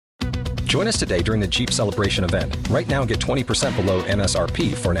Join us today during the Jeep Celebration event. Right now, get 20% below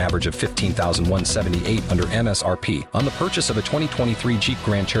MSRP for an average of $15,178 under MSRP on the purchase of a 2023 Jeep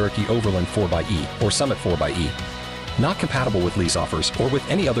Grand Cherokee Overland 4xE or Summit 4xE. Not compatible with lease offers or with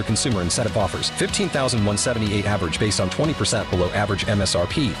any other consumer incentive offers. $15,178 average based on 20% below average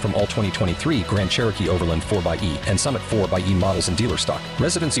MSRP from all 2023 Grand Cherokee Overland 4xE and Summit 4xE models in dealer stock.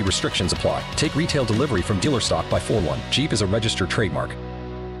 Residency restrictions apply. Take retail delivery from dealer stock by 4/1. Jeep is a registered trademark.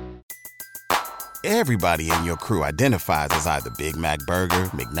 Everybody in your crew identifies as either Big Mac Burger,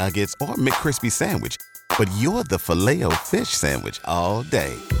 McNuggets, or McCrispy Sandwich. But you're the Filet-O-Fish Sandwich all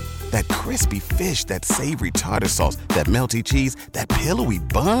day. That crispy fish, that savory tartar sauce, that melty cheese, that pillowy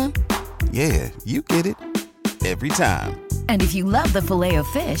bun. Yeah, you get it. Every time. And if you love the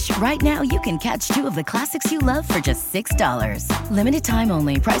Filet-O-Fish, right now you can catch two of the classics you love for just $6. Limited time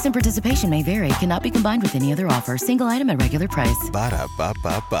only. Price and participation may vary. Cannot be combined with any other offer. Single item at regular price.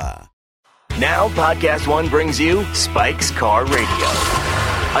 Ba-da-ba-ba-ba. Now Podcast One brings you Spike's Car Radio,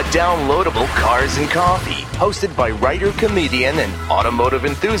 a downloadable cars and coffee, hosted by writer, comedian, and automotive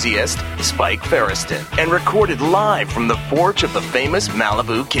enthusiast Spike Ferriston, and recorded live from the porch of the famous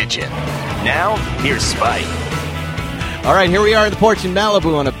Malibu kitchen. Now, here's Spike. All right, here we are in the porch in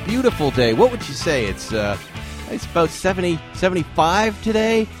Malibu on a beautiful day. What would you say? It's about 70, 75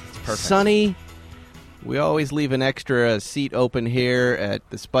 today. It's perfect. Sunny. We always leave an extra seat open here at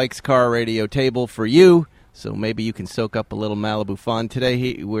the Spike's Car Radio table for you, so maybe you can soak up a little Malibu fun.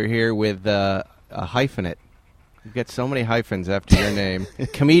 Today we're here with a hyphenate. You've got so many hyphens after your name.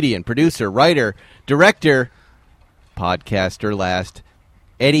 Comedian, producer, writer, director, podcaster last,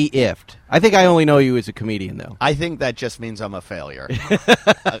 Eddie Ifft. I think I only know you as a comedian, though. I think that just means I'm a failure.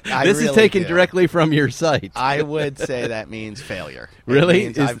 This is taken directly from your site. I would say that means failure. Really?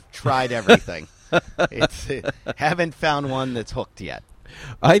 It means I've tried everything. Haven't found one that's hooked yet.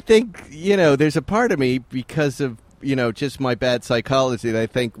 I think, there's a part of me because of, just my bad psychology that I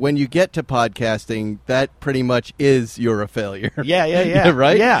think when you get to podcasting, that pretty much is you're a failure. Yeah.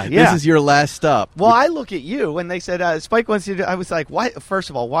 Right? Yeah. This is your last stop. Well, I look at you when they said Spike wants you to. I was like, why?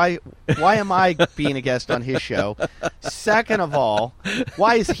 First of all, why am I being a guest on his show? Second of all,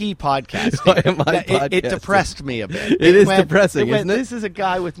 why is he podcasting? Why am I podcasting? It depressed me a bit. It is depressing, isn't it? This is a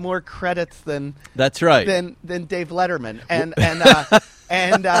guy with more credits than that's right than Dave Letterman,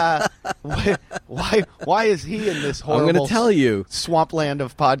 and why is he in this horrible I'm going to tell you, swampland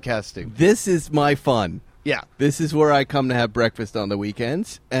of podcasting? This is my fun. Yeah. This is where I come to have breakfast on the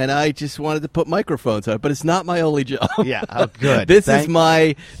weekends, and I just wanted to put microphones on, but it's not my only job. Yeah, oh, good. This is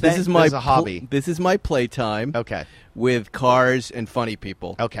my hobby. This is my playtime. Okay. With cars and funny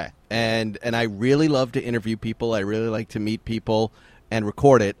people. Okay. And I really love to interview people. I really like to meet people and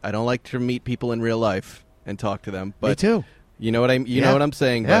record it. I don't like to meet people in real life and talk to them. But me too. You know what I'm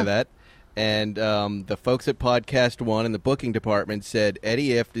saying by that. And the folks at Podcast One in the booking department said Eddie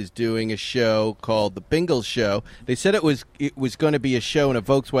Ifft is doing a show called The Bingles Show. They said it was going to be a show in a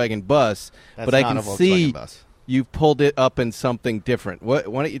Volkswagen bus, but I can see you've pulled it up in something different. Why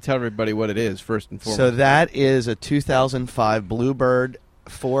don't you tell everybody what it is first and foremost? So that is a 2005 Bluebird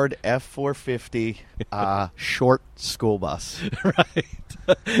Ford F450 short school bus.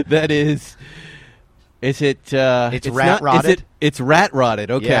 Right. That is... Is it? It's rat rotted. It's rat rotted.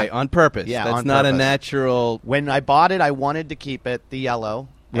 Okay, on purpose. Yeah, that's on not purpose. A natural. When I bought it, I wanted to keep it the yellow.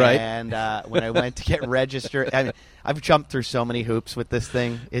 Right. And when I went to get registered, I've jumped through so many hoops with this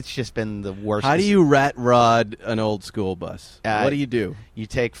thing. It's just been the worst. How do you rat rod an old school bus? What do you do? You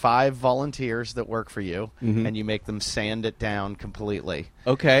take 5 volunteers that work for you, and you make them sand it down completely.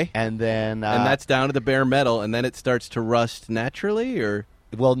 Okay. And then and that's down to the bare metal, and then it starts to rust naturally, or.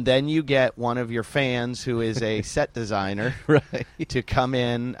 Well, then you get one of your fans who is a set designer right. to come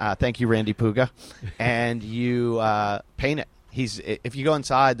in. Thank you, Randy Puga. And you paint it. If you go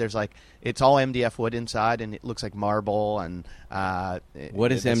inside, there's it's all MDF wood inside, and it looks like marble. And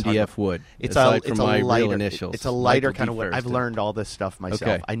what is MDF wood? It's aside from my my lighter real initials. It's a lighter kind of wood. I've learned all this stuff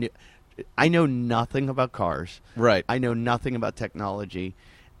myself. Okay. I know nothing about cars. Right. I know nothing about technology.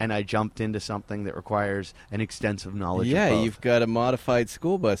 And I jumped into something that requires an extensive knowledge of both. Yeah, you've got a modified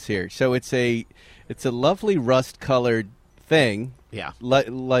school bus here. So it's a lovely rust-colored thing. Yeah.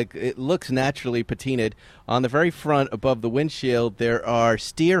 Like it looks naturally patinaed. On the very front, above the windshield, there are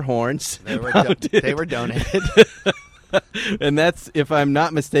steer horns. They were donated. And that's, if I'm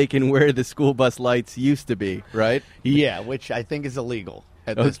not mistaken, where the school bus lights used to be, right? Yeah, which I think is illegal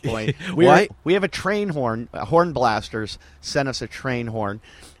at this point. Why? We have a train horn. Horn blasters sent us a train horn,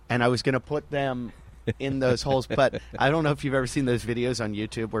 and I was going to put them in those holes. But I don't know if you've ever seen those videos on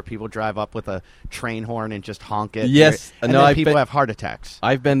YouTube where people drive up with a train horn and just honk it. Yes. And No, then people have heart attacks.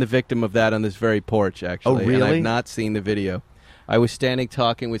 I've been the victim of that on this very porch, actually. Oh, really? And I've not seen the video. I was standing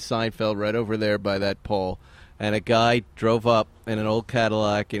talking with Seinfeld right over there by that pole, and a guy drove up in an old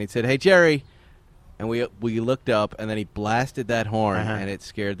Cadillac, and he said, "Hey, Jerry." And we looked up, and then he blasted that horn, and it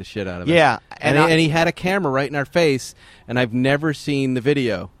scared the shit out of us. Yeah. And he had a camera right in our face, and I've never seen the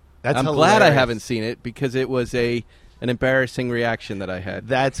video. That's I'm hilarious. glad I haven't seen it because it was an embarrassing reaction that I had.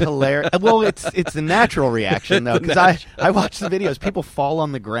 That's hilarious. Well, it's the natural reaction, though, because I watch the videos. People fall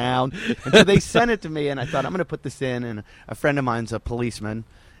on the ground. And so they sent it to me, and I thought, I'm going to put this in. And a friend of mine's a policeman.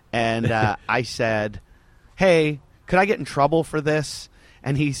 And I said, hey, could I get in trouble for this?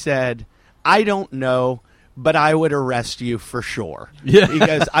 And he said, I don't know, but I would arrest you for sure. Yeah.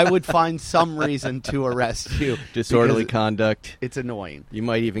 Because I would find some reason to arrest you. Disorderly conduct. It's annoying. You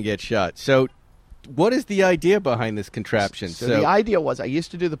might even get shot. So what is the idea behind this contraption? So the idea was I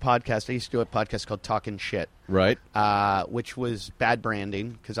used to do the podcast. I used to do a podcast called Talkin' Shit. Right. Which was bad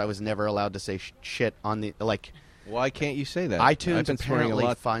branding because I was never allowed to say shit on the, like... Why can't you say that? iTunes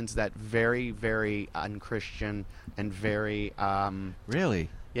apparently finds that very, very unchristian and very... Really?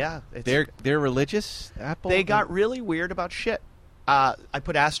 Yeah. They're religious, Apple? They got really weird about shit. I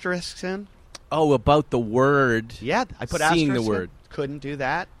put asterisks in. Oh, about the word. Yeah, I put seeing asterisks the word. in. Couldn't do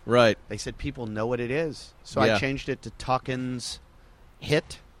that. Right. They said people know what it is. So Yeah. I changed it to Talkin's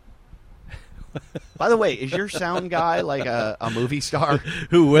Hit. By the way, is your sound guy like a movie star?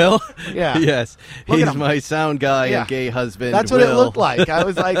 Who will? Yeah. Yes. Look at He's him. my sound guy Yeah. and gay husband. That's what it Will. looked like. I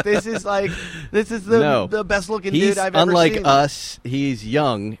was like, this is the best looking He's dude I've ever unlike seen. us. He's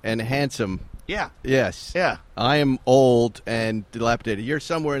young and handsome. Yeah. Yes. Yeah. I am old and dilapidated. You're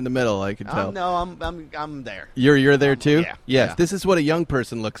somewhere in the middle, I can tell. No, I'm there. You're there too? Yeah. Yes. Yeah. This is what a young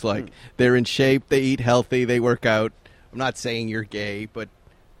person looks like. They're in shape, they eat healthy, they work out. I'm not saying you're gay, but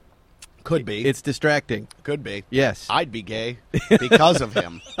Could be. it's distracting. Could be. Yes. I'd be gay because of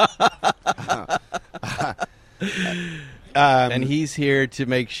him. And he's here to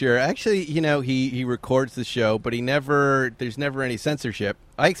make sure. Actually, he records the show, but there's never any censorship.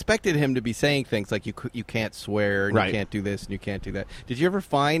 I expected him to be saying things like you can't swear and Right. you can't do this and you can't do that. Did you ever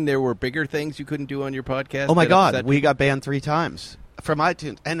find there were bigger things you couldn't do on your podcast? Oh my that God, upset we people? got banned 3 times from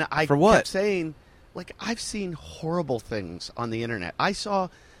iTunes, and I For what? kept saying, like, I've seen horrible things on the internet. I saw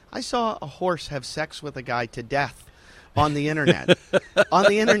a horse have sex with a guy to death on the internet,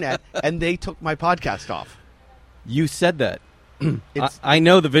 and they took my podcast off. You said that. It's, I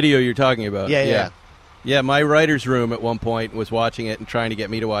know the video you're talking about. Yeah. Yeah, my writer's room at one point was watching it and trying to get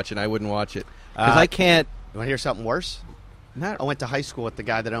me to watch it, and I wouldn't watch it. Because I can't... You want to hear something worse? I went to high school with the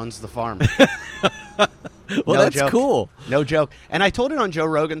guy that owns the farm. Well, No that's joke. cool. No joke. And I told it on Joe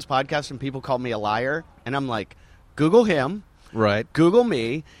Rogan's podcast, and people called me a liar. And I'm like, Google him, Right. Google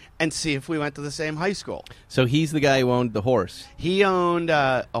me, and see if we went to the same high school. So he's the guy who owned the horse. He owned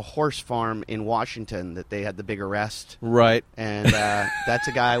a horse farm in Washington that they had the big arrest. Right. And that's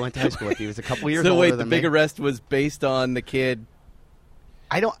a guy I went to high school with. He was a couple years So older wait, than the me. big arrest was based on the kid...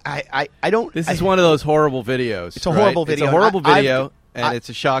 I don't. This is one of those horrible videos. It's a horrible right? video. It's a horrible I've- video, and it's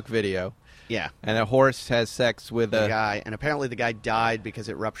a shock video. Yeah. And a horse has sex with The a guy, and apparently the guy died because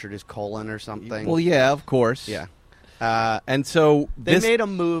it ruptured his colon or something. Well, yeah, of course. Yeah. And so They this made a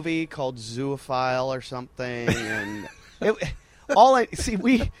movie called Zoophile or something, and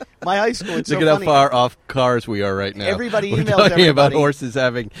my high school. It's look so at how funny. far off cars we are right now. Everybody We're emails talking about everybody. horses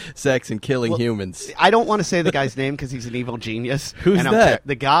having sex and killing Well, humans. I don't want to say the guy's name because he's an evil genius. Who's and I'm that?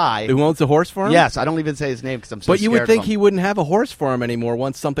 The guy Who owns a horse farm? Yes, I don't even say his name because I'm so. But you would scared think of him. he wouldn't have a horse farm anymore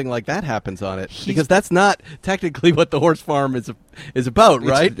once something like that happens on it, because that's not technically what the horse farm is about,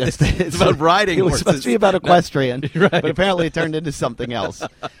 right? It's about riding It was horses. supposed to be about equestrian, Right. but apparently it turned into something else.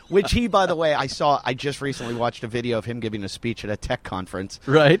 Which he, by the way, I just recently watched a video of him giving a speech at a tech conference.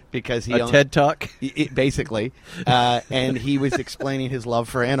 Right. Because he a TED Talk. basically, and he was explaining his love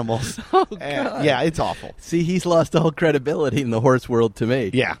for animals. Oh, And, God. yeah, it's awful. See, he's lost all credibility in the horse world to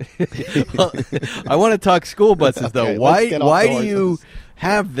me. Yeah. Well, I want to talk school buses, Okay, though. let's Why get off why the do you horses.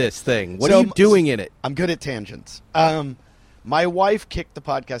 have this thing? What So, are you doing in it? I'm good at tangents. My wife kicked the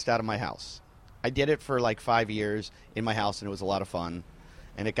podcast out of my house. I did it for like 5 years in my house, and it was a lot of fun.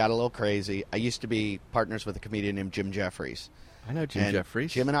 And it got a little crazy. I used to be partners with a comedian named Jim Jeffries. I know Jim And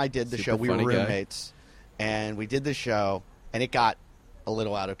Jeffries. Jim and I did the Super show. We were funny guy. roommates, and we did the show, and it got a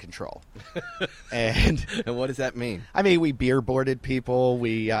little out of control. And And what does that mean? I mean, we beer boarded people.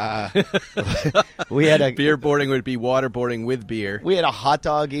 We we had a Beer boarding would be waterboarding with beer. we had a hot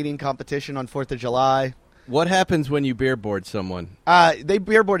dog eating competition on 4th of July. What happens when you beer board someone? They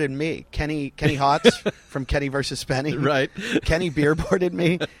beer boarded me. Kenny Hotz from Kenny versus Penny. Right. Kenny beer boarded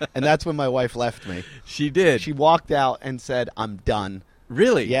me, and that's when my wife left me. She did. She walked out and said, "I'm done."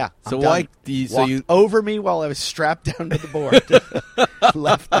 Really? Yeah. So I'm why done. do you? So Walked you over me while I was strapped down to the board.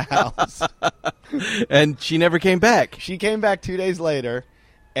 Left the house. and she never came back. She came back 2 days later,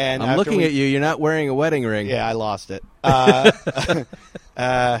 and I'm looking at you. You're not wearing a wedding ring. Yeah, I lost it.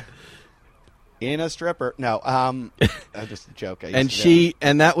 In a stripper. No, just a joke.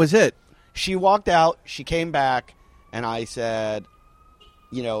 And that was it. She walked out. She came back, and I said,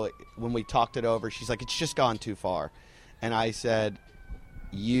 when we talked it over, she's like, "It's just gone too far," and I said,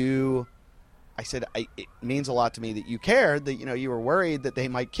 it means a lot to me that you cared, that you were worried that they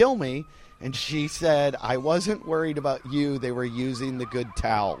might kill me. And she said, "I wasn't worried about you. They were using the good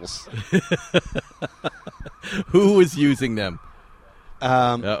towels." Who was using them?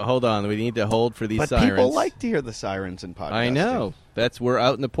 Hold on. We need to hold for these but sirens. People like to hear the sirens in podcasting. I know. We're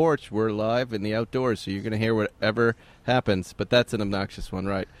out in the porch. We're live in the outdoors, so you're going to hear whatever happens. But that's an obnoxious one,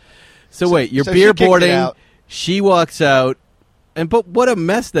 right? So wait, you're beer boarding. She walks out. But what a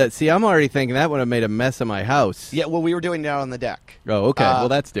mess that. See, I'm already thinking that would have made a mess of my house. Yeah, well, we were doing it out on the deck. Oh, okay. Well,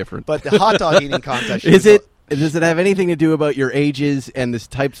 that's different. But the hot dog eating contest. Does it have anything to do about your ages and the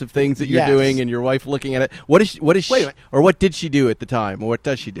types of things that you're doing and your wife looking at it? What is she, Wait a minute. or what did she do at the time? Or what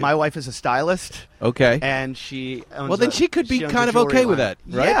does she do? My wife is a stylist. Okay. And she owns Well, then she could be kind of okay with that,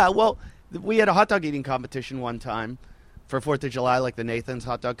 right? Yeah, well, we had a hot dog eating competition one time for 4th of July, like the Nathan's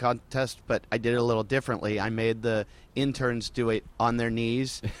hot dog contest, but I did it a little differently. I made the interns do it on their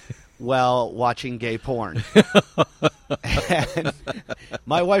knees while watching gay porn. And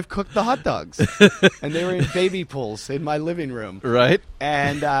my wife cooked the hot dogs, and they were in baby pools in my living room. Right.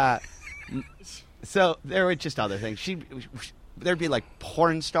 And so there were just other things. There'd be like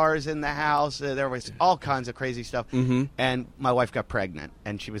porn stars in the house. There was all kinds of crazy stuff. Mm-hmm. And my wife got pregnant,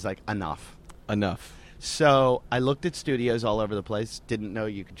 and she was like, enough. So I looked at studios all over the place. Didn't know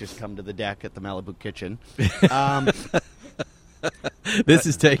you could just come to the deck at the Malibu Kitchen. This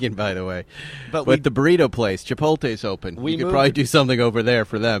is taken, by the way. But the burrito place, Chipotle's open. You could probably do something over there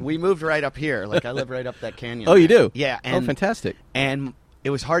for them. We moved right up here. Like, I live right up that canyon. Oh, you do? Yeah. Fantastic. And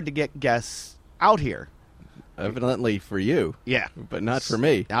it was hard to get guests out here. Evidently for you. Yeah. But not for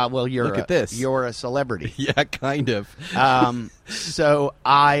me. Well, Look at this. You're a celebrity. Yeah, kind of. So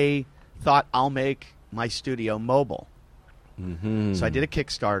I thought I'll make my studio mobile. Mm-hmm. So I did a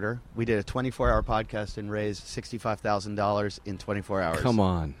Kickstarter. We did a 24-hour podcast and raised $65,000 in 24 hours. Come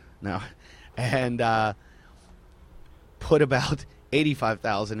on. No. And put about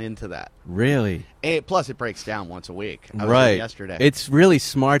 $85,000 into that. Really? Plus, it breaks down once a week. I was right. there yesterday. It's really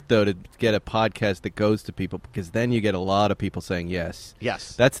smart, though, to get a podcast that goes to people, because then you get a lot of people saying yes.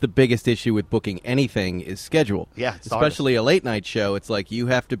 Yes. That's the biggest issue with booking anything is schedule. Yeah. Especially a late-night show. It's like you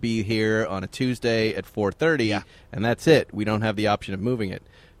have to be here on a Tuesday at 4:30, and that's it. We don't have the option of moving it.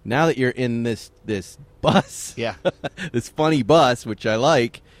 Now that you're in this bus, this funny bus, which I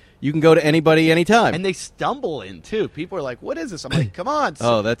like, you can go to anybody anytime. And they stumble in, too. People are like, what is this? I'm like, come on.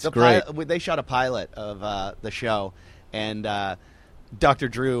 Oh, that's great. They shot a pilot of the show, and Dr.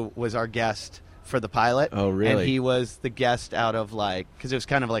 Drew was our guest for the pilot. Oh, really? And he was the guest out of, because it was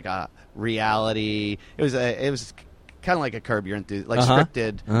kind of like a reality. It was kind of like a Curb Your Enthusiasm,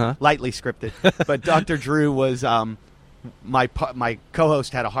 scripted, lightly scripted. But Dr. Drew was... My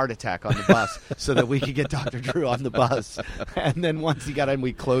co-host had a heart attack on the bus so that we could get Dr. Drew on the bus. And then once he got in,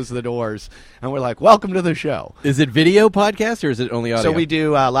 we closed the doors. And we're like, welcome to the show. Is it video podcast or is it only audio? So we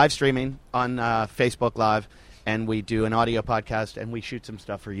do live streaming on Facebook Live, and we do an audio podcast, and we shoot some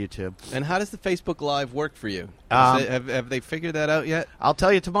stuff for YouTube. And how does the Facebook Live work for you? Have they figured that out yet? I'll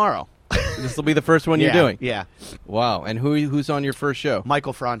tell you tomorrow. This will be the first one you're doing? Yeah. Wow. And who's on your first show?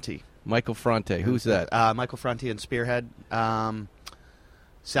 Michael Franti. Michael Franti. Who's that? Michael Franti and Spearhead. Sound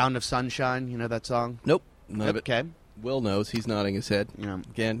of Sunshine. You know that song? Nope. None of it. Okay. Will knows. He's nodding his head. Yeah.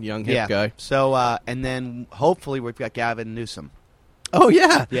 Again, young, hip guy. So, and then hopefully we've got Gavin Newsom. Oh,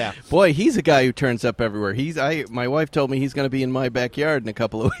 yeah. Yeah. Boy, he's a guy who turns up everywhere. My wife told me he's going to be in my backyard in a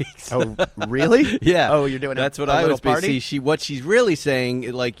couple of weeks. Oh, really? Yeah. Oh, you're doing That's a what I was party? See, what she's really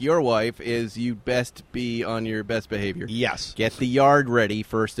saying, like your wife, is you best be on your best behavior. Yes. Get the yard ready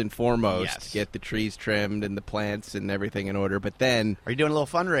first and foremost. Yes. Get the trees trimmed and the plants and everything in order. But then... Are you doing a little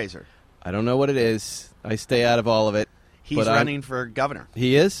fundraiser? I don't know what it is. I stay out of all of it. He's running for governor.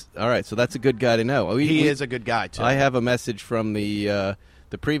 He is? All right, so that's a good guy to know. Oh, he is a good guy, too. I have a message from the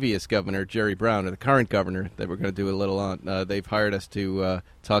previous governor, Jerry Brown, or the current governor, that we're going to do a little on. They've hired us to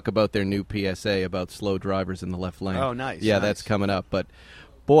talk about their new PSA about slow drivers in the left lane. Oh, nice. Yeah, nice. that's coming up. But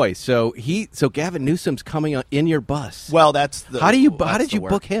Boy, so Gavin Newsom's coming in your bus. Well, that's the. How did you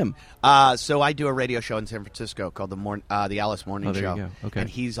book him? So I do a radio show in San Francisco called the Alice Morning there Show. you go. Okay. And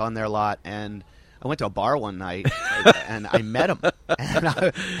he's on there a lot. And I went to a bar one night and I met him.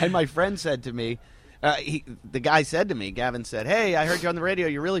 And my friend said to me, the guy said to me, Gavin said, "Hey, I heard you on the radio.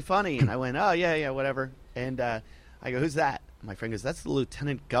 You're really funny." And I went, "Oh yeah, whatever." And I go, "Who's that?" My friend goes, "That's the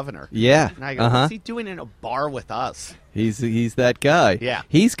lieutenant governor." Yeah. And I go, "What's he doing in a bar with us?" He's that guy. Yeah.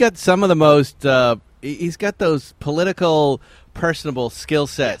 He's got some of the most. He's got those political, personable skill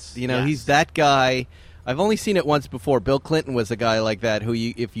sets. Yes. He's that guy. I've only seen it once before. Bill Clinton was a guy like that who,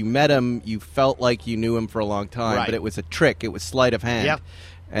 if you met him, you felt like you knew him for a long time. Right. But it was a trick. It was sleight of hand. Yep.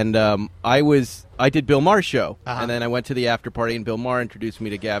 And I did Bill Maher's show, and then I went to the after party, and Bill Maher introduced me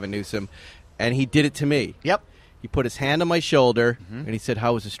to Gavin Newsom, and he did it to me. Yep. He put his hand on my shoulder, and he said,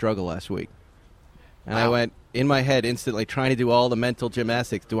 "How was the struggle last week?" And I went, in my head, instantly trying to do all the mental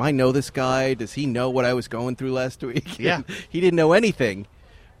gymnastics. Do I know this guy? Does he know what I was going through last week? Yeah. He didn't know anything,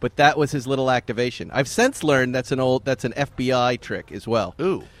 but that was his little activation. I've since learned that's an FBI trick as well.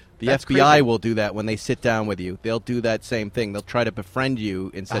 Ooh. The That's FBI crazy. will do that when they sit down with you. They'll do that same thing. They'll try to befriend you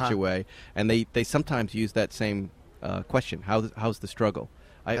in such a way, and they sometimes use that same question. How's the struggle?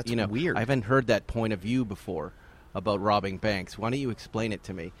 That's weird. I haven't heard that point of view before about robbing banks. Why don't you explain it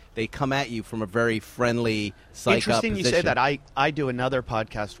to me? They come at you from a very friendly psych Interesting you position. say that. I do another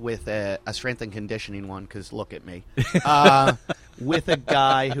podcast with a strength and conditioning one, because look at me, with a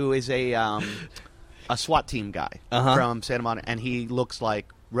guy who is a SWAT team guy from Santa Monica, and he looks like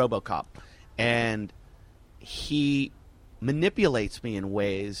RoboCop, and he manipulates me in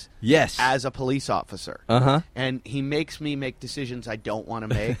ways as a police officer. And he makes me make decisions I don't want to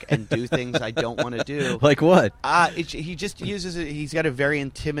make and do things I don't want to do. Like what? He just uses it. He's got a very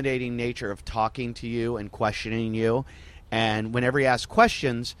intimidating nature of talking to you and questioning you, and whenever he asks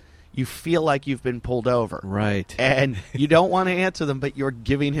questions, you feel like you've been pulled over. Right. And you don't want to answer them, but you're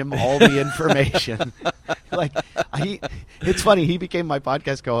giving him all the information. It's funny, he became my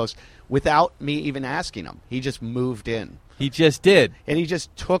podcast co-host without me even asking him. He just moved in. He just did. And he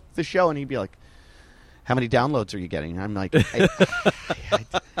just took the show, and he'd be like, "How many downloads are you getting?" And I'm like,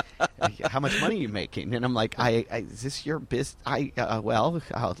 "How much money are you making?" And I'm like, "Is this your business?"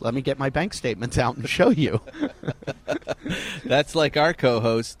 Let me get my bank statements out and show you. That's like our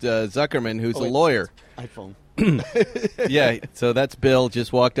co-host, Zuckerman, who's a lawyer. iPhone. Yeah, so that's Bill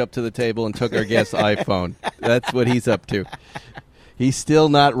just walked up to the table and took our guest's iPhone. That's what he's up to. He's still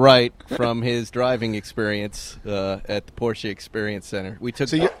not right from his driving experience at the Porsche Experience Center. We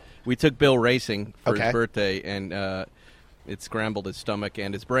took Bill racing for his birthday, and it scrambled his stomach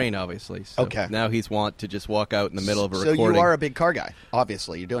and his brain, obviously. So now he's want to just walk out in the middle of a recording. So you are a big car guy,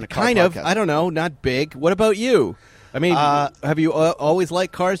 obviously. You're doing a car kind podcast. of. I don't know, not big. What about you? I mean, have you always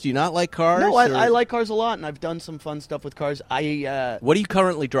liked cars? Do you not like cars? No, I like cars a lot, and I've done some fun stuff with cars. What do you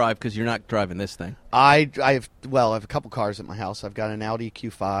currently drive? Because you're not driving this thing. I have a couple cars at my house. I've got an Audi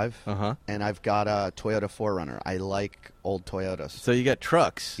Q5, and I've got a Toyota 4Runner. I like old Toyotas. So you got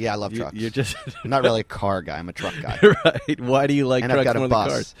trucks. Yeah, I love trucks. You're just I'm not really a car guy. I'm a truck guy. Right. Why do you like and trucks I've got more a than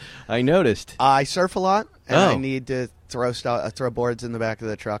bus. cars? I noticed. I surf a lot, and I need to throw boards in the back of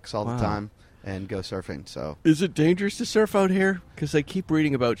the trucks all the time and go surfing. So, is it dangerous to surf out here? Because I keep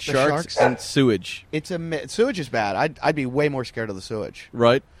reading about sharks and sewage. Sewage is bad. I'd be way more scared of the sewage.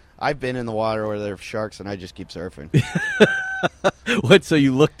 Right. I've been in the water where there are sharks, and I just keep surfing. What, so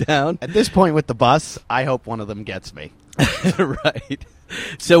you look down? At this point with the bus, I hope one of them gets me. Right.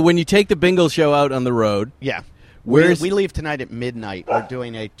 So when you take the Bingle show out on the road... Yeah. We leave tonight at midnight. We're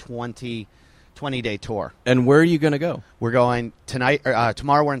doing a 20-day tour. And where are you going to go? We're going tonight.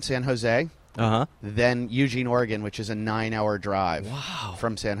 Tomorrow we're in San Jose. Then Eugene, Oregon, which is a 9-hour drive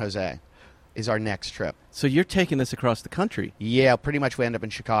from San Jose, is our next trip. So you're taking this across the country? Yeah, pretty much we end up in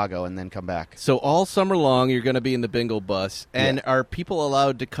Chicago and then come back. So all summer long you're going to be in the Bingle bus. And are people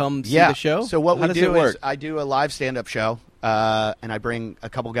allowed to come see the show? So what How we does do it work? is I do a live stand-up show, and I bring a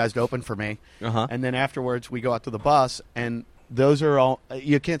couple guys to open for me. And then afterwards we go out to the bus, and those are all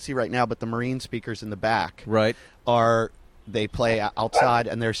you can't see right now, but the Marine speakers in the back they play outside,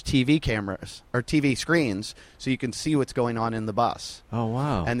 and there's TV cameras or TV screens, so you can see what's going on in the bus. Oh,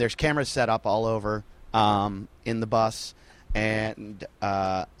 wow. And there's cameras set up all over in the bus, and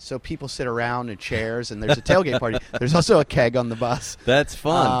so people sit around in chairs, and there's a tailgate party. There's also a keg on the bus. That's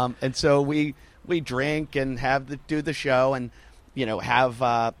fun. And so we drink and do the show, and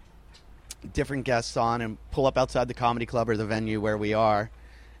have different guests on, and pull up outside the comedy club or the venue where we are.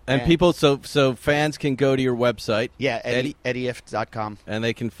 And people, so fans can go to your website. Yeah, EddieIfft.com. And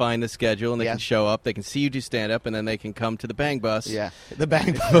they can find the schedule, and they can show up. They can see you do stand-up, and then they can come to the Bang Bus. Yeah, the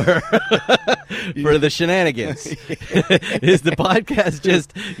Bang Bus. For the shenanigans. Is the podcast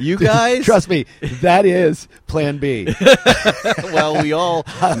just you guys? Trust me, that is Plan B. Well, we all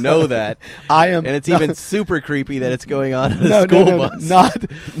know that. And it's even super creepy that it's going on in a school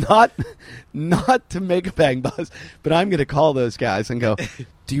bus. Not to make a Bang Bus, but I'm going to call those guys and go,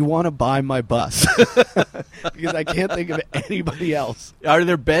 do you want to buy my bus? Because I can't think of anybody else. Are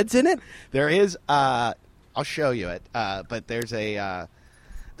there beds in it? There is. I'll show you it. But there's a.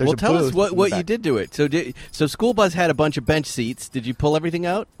 Well, tell us what you did to it. So School Bus had a bunch of bench seats. Did you pull everything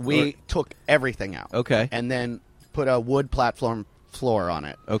out? We took everything out. Okay. And then put a wood platform floor on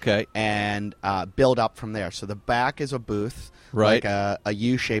it. Okay. And build up from there. So the back is a booth, right? Like a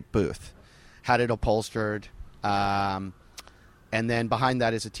U-shaped booth. Had it upholstered. And then behind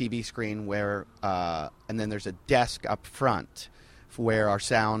that is a TV screen where, and then there's a desk up front where our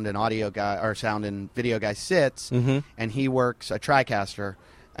sound and video guy sits, and he works a TriCaster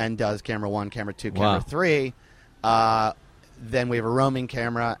and does camera 1, camera 2, camera 3. Then we have a roaming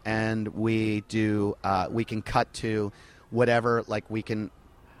camera, and we can cut to whatever. Like we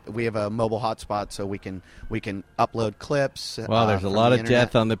have a mobile hotspot, so we can upload clips. Wow, there's a lot of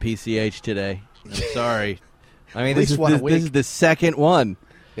death on the PCH today. I'm sorry. I mean, this is the second one.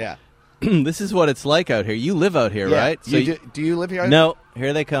 Yeah. This is what it's like out here. You live out here, right? So do you live here? No.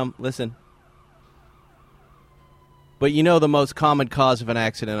 Here they come. Listen. But you know the most common cause of an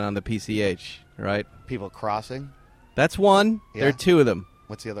accident on the PCH, right? People crossing? That's one. Yeah. There are two of them.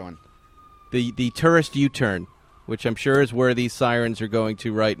 What's the other one? The tourist U-turn, which I'm sure is where these sirens are going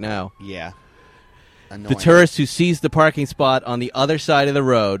to right now. Yeah. Annoying. The tourist who sees the parking spot on the other side of the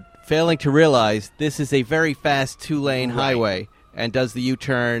road, failing to realize this is a very fast 2-lane highway, and does the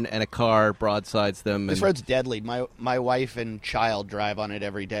U-turn, and a car broadsides them. This road's deadly. My wife and child drive on it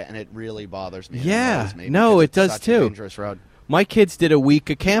every day, and it really bothers me. Yeah, no, it does too. It's a dangerous road. My kids did a week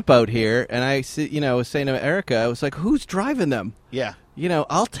of camp out here, and I was saying to Erica, I was like, "Who's driving them?" Yeah,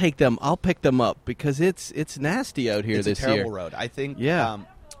 I'll take them. I'll pick them up because it's nasty out here this year. It's a terrible road. I think. Yeah.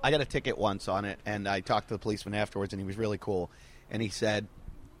 I got a ticket once on it, and I talked to the policeman afterwards, and he was really cool. And he said,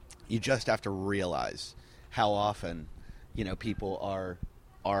 "You just have to realize how often." People are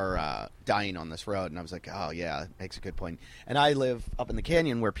dying on this road. And I was like, oh, yeah, makes a good point. And I live up in the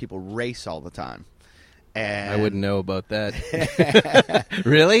canyon where people race all the time. And I wouldn't know about that.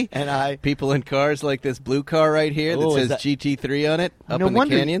 Really? And people in cars like this blue car right here that says GT3 on it up in the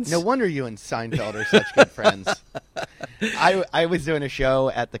canyons? No wonder you and Seinfeld are such good friends. I was doing a show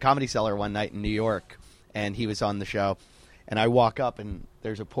at the Comedy Cellar one night in New York, and he was on the show. And I walk up, and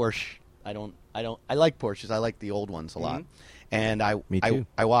there's a Porsche. I like Porsches. I like the old ones a lot. And I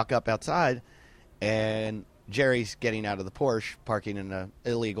walk up outside, and Jerry's getting out of the Porsche, parking in an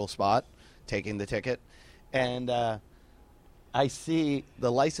illegal spot, taking the ticket. And I see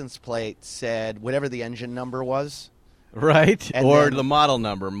the license plate said whatever the engine number was. Right. Or the model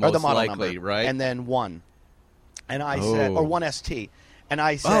number, most likely, right? And then 1. And I said, or 1ST. And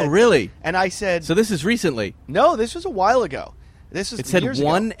I said, oh, really? And I said, so this is recently? No, this was a while ago. It said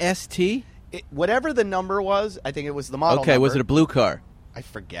 1ST? Whatever the number was, I think it was the model number. Okay, was it a blue car? I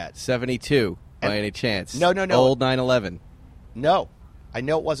forget. 72, by any chance? No. Old 911? No. I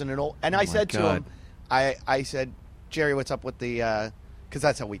know it wasn't an old... And I said God. to him, I said, Jerry, what's up with the... Because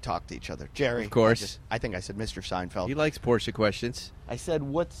that's how we talk to each other. Jerry. Of course. I think I said Mr. Seinfeld. He likes Porsche questions. I said,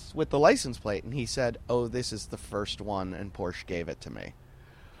 what's with the license plate? And he said, oh, this is the first one, and Porsche gave it to me.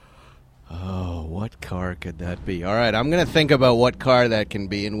 Oh, what car could that be? All right, I'm going to think about what car that can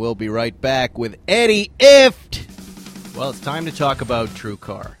be, and we'll be right back with Eddie Ifft. Well, it's time to talk about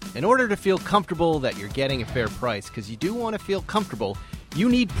TrueCar. In order to feel comfortable that you're getting a fair price, because you do want to feel comfortable, you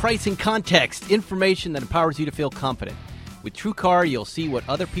need pricing context, information that empowers you to feel confident. With TrueCar, you'll see what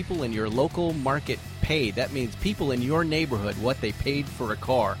other people in your local market paid. That means people in your neighborhood, what they paid for a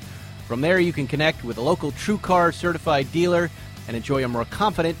car. From there, you can connect with a local TrueCar certified dealer and enjoy a more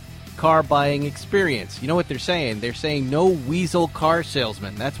confident car buying experience. You know what they're saying? They're saying no weasel car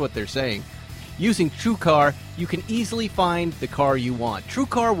salesman. That's what they're saying. Using TrueCar, you can easily find the car you want.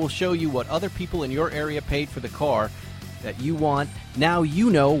 TrueCar will show you what other people in your area paid for the car that you want. Now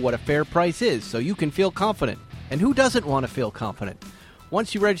you know what a fair price is, so you can feel confident. And who doesn't want to feel confident?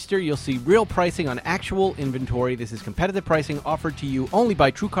 Once you register, you'll see real pricing on actual inventory. This is competitive pricing offered to you only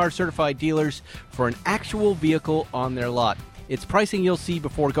by TrueCar certified dealers for an actual vehicle on their lot. It's pricing you'll see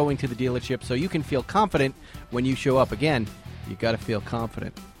before going to the dealership, so you can feel confident when you show up. Again, you got to feel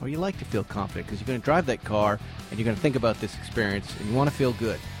confident, or you like to feel confident, because you're going to drive that car and you're going to think about this experience, and you want to feel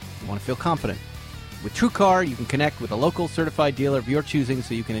good. You want to feel confident. With TrueCar, you can connect with a local certified dealer of your choosing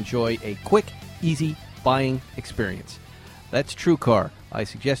so you can enjoy a quick, easy buying experience. That's TrueCar. I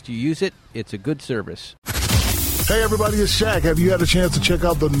suggest you use it. It's a good service. Hey everybody, it's Shaq. Have you had a chance to check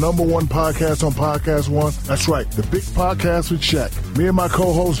out the #1 podcast on Podcast One? That's right, the Big Podcast with Shaq. Me and my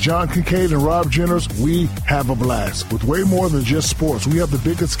co-hosts John Kincaid and Rob Jenners, we have a blast. With way more than just sports, we have the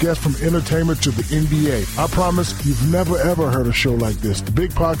biggest guests from entertainment to the NBA. I promise you've never ever heard a show like this. The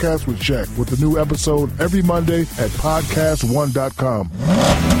Big Podcast with Shaq, with a new episode every Monday at podcastone.com.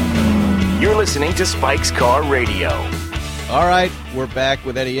 You're listening to Spike's Car Radio. All right, we're back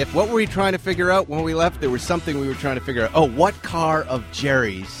with Eddie Ifft. What were we trying to figure out when we left? There was something we were trying to figure out. Oh, what car of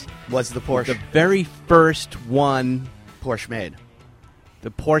Jerry's Was the Porsche? the very first one Porsche made.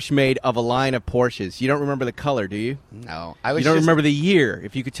 the Porsche made of a line of Porsches? You don't remember the color, do you? No. You don't remember the year.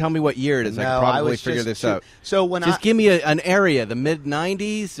 If you could tell me what year it is, I could probably figure this out. So when Just give me an area, the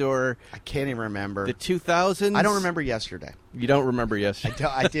mid-'90s or I can't even remember. the 2000s? I don't remember yesterday. You don't remember yesterday.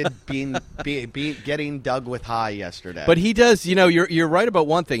 I did getting dug with high yesterday. But he does, you're right about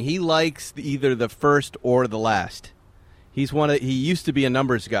one thing. He likes either the first or the last. He used to be a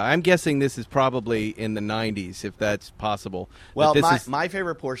numbers guy. I'm guessing this is probably in the 90s, if that's possible. Well, my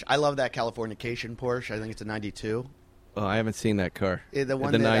favorite Porsche, I love that Californication Porsche. I think it's a 92. Oh, I haven't seen that car. The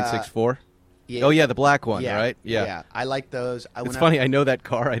one the that, 964? Yeah. Oh, yeah, the black one, Yeah, right? Yeah. I like those. It's funny. I know that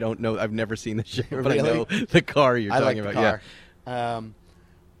car. I don't know. I've never seen the show, but I know the car you're talking about. The car. Yeah.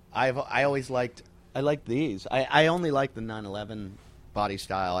 I liked these. I only like the 911 body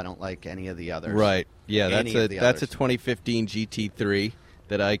style. I don't like any of the others. Right. Yeah, that's a others. 2015 GT3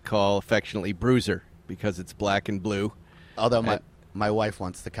 that I call affectionately Bruiser because it's black and blue. Although my wife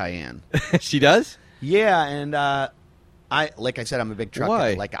wants the Cayenne. She does? Yeah, and like I said, I'm a big truck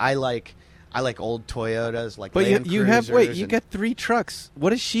Why? guy. Like I like old Toyotas, like But Land you Cruisers, got 3 trucks.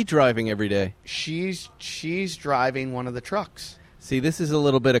 What is she driving every day? She's driving one of the trucks. See, this is a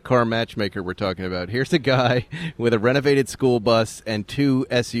little bit of car matchmaker we're talking about. Here's a guy with a renovated school bus and 2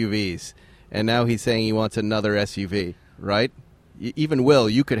 SUVs, and now he's saying he wants another SUV, right? Even Will,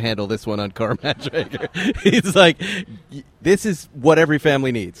 you could handle this one on Car Matchmaker. He's like, this is what every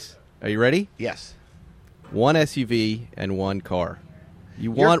family needs. Are you ready? Yes. 1 SUV and 1 car.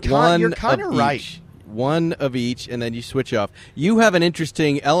 You You're want ki- one you're kinda of right. each. One of each, and then you switch off. You have an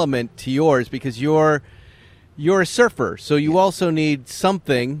interesting element to yours because you're a surfer, so you also need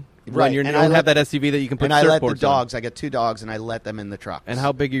something when Right, you and don't have that SUV that you can put And I let the surfboards on. dogs. I got 2 dogs, and I let them in the trucks. And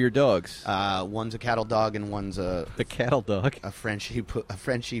how big are your dogs? One's a cattle dog, and one's a The cattle dog.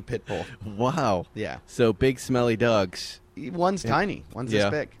 Frenchie pit bull. Wow. Yeah. So big, smelly dogs. One's tiny. One's Yeah.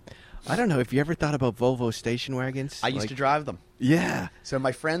 this big. I don't know. Have you ever thought about Volvo station wagons? I used to drive them. Yeah. So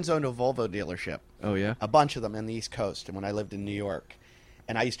my friends owned a Volvo dealership. Oh, yeah? A bunch of them on the East Coast, and when I lived in New York.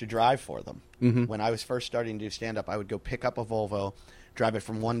 And I used to drive for them. Mm-hmm. When I was first starting to do stand-up, I would go pick up a Volvo, drive it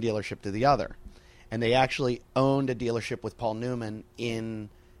from one dealership to the other. And they actually owned a dealership with Paul Newman in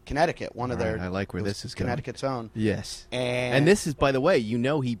Connecticut. One of their I like where it was this is going. Connecticut's own. Yes. And this is, by the way,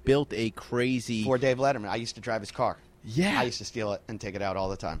 he built a crazy... For Dave Letterman. I used to drive his car. Yeah. I used to steal it and take it out all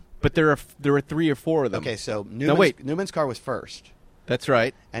the time. But there are 3 or 4 of them. Okay, so Newman's car was first. That's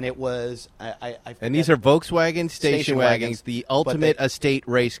right. And it was... And these are Volkswagen station wagons, wagons, the ultimate estate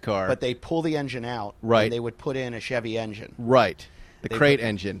race car. But they pull the engine out. Right. And they would put in a Chevy engine. Right. The They crate put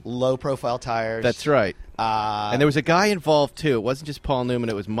engine. Low-profile tires. That's right. And there was a guy involved, too. It wasn't just Paul Newman.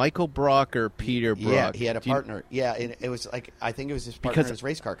 It was Michael Brock or Peter Brock. Yeah, he had a partner. Yeah, it was like, I think it was his partner in his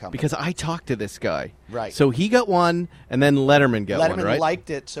race car company. Because I talked to this guy. Right. So he got one, and then Letterman got one, Letterman right?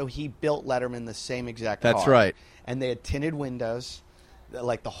 liked it, so he built Letterman the same exact car. That's right. And they had tinted windows,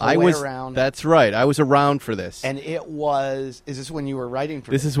 like the whole way around. That's right. I was around for this. And it was... Is this when you were writing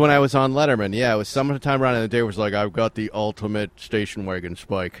for This is when I was on Letterman. Yeah, it was sometime around in the day. It was like, I've got the ultimate station wagon,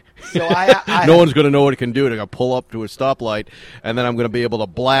 Spike. So I no one's going to know what it can do. They're going to pull up to a stoplight, and then I'm going to be able to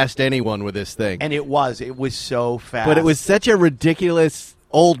blast anyone with this thing. And it was so fast. But it was such a ridiculous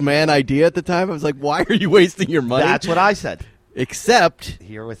old man idea at the time. I was like, why are you wasting your money? That's what I said. Except...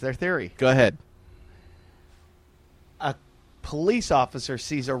 Here was their theory. Go ahead. A police officer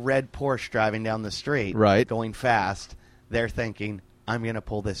sees a red Porsche driving down the street, Right. going fast. They're thinking, I'm going to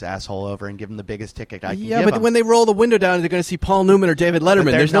pull this asshole over and give him the biggest ticket I can Yeah, give but him. when they roll the window down, they're going to see Paul Newman or David But Letterman.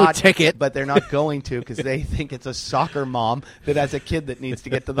 they're There's not, no ticket. But they're not going to because they think it's a soccer mom that has a kid that needs to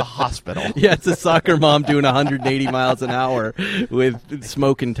get to the hospital. Yeah, it's a soccer mom doing 180 miles an hour with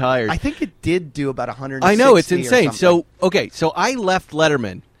smoking tires. I think it did do about 160. I know, it's insane. Or something. So I left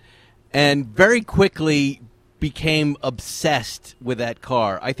Letterman, and very quickly became obsessed with that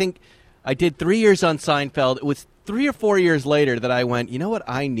car. I think I did 3 years on Seinfeld. It was 3 or 4 years later that I went, you know what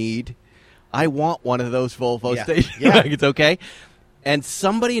I need? I want one of those Volvo station wagons, okay? And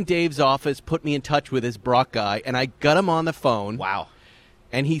somebody in Dave's office put me in touch with this Brock guy, and I got him on the phone. Wow.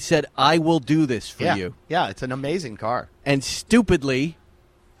 And he said, I will do this for you. Yeah, it's an amazing car. And stupidly,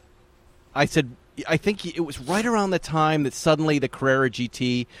 I said, I think it was right around the time that suddenly the Carrera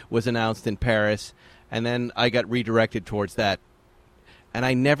GT was announced in Paris, and then I got redirected towards that. And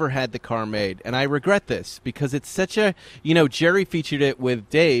I never had the car made. And I regret this because it's such a, Jerry featured it with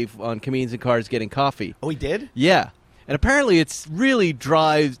Dave on Comedians and Cars Getting Coffee. Oh, he did? Yeah. And apparently it's really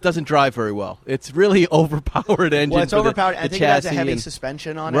doesn't drive very well. It's really overpowered engine. Well, it's overpowered. I think it has a heavy and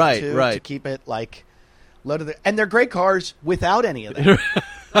suspension on it, too, to keep it, loaded. And they're great cars without any of that.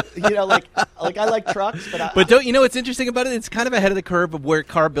 Like I like trucks, but don't you know what's interesting about it? It's kind of ahead of the curve of where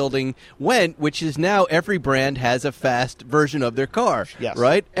car building went, which is now every brand has a fast version of their car. Yes.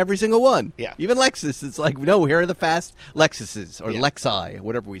 Right? Every single one. Yeah. Even Lexus. It's like, no, here are the fast Lexuses or Lexi,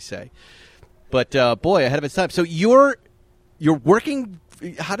 whatever we say. But boy, ahead of its time. So you're working.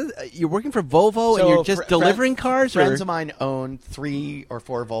 You're working for Volvo, and you're just delivering cars. Friends of mine own 3 or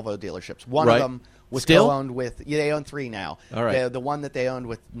 4 Volvo dealerships. One right. of them was Still? co-owned with. Yeah, they own 3 now. All right. The one that they owned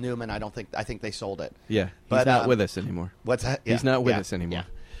with Newman, I think they sold it. Yeah, he's but, not with us anymore. What's that? Yeah, he's not with us anymore.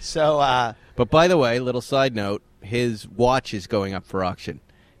 Yeah. So, but by the way, little side note: his watch is going up for auction.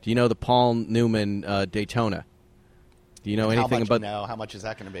 Do you know the Paul Newman Daytona? Do you know anything about? No. How much is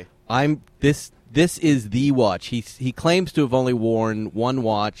that going to be? This is the watch. He claims to have only worn one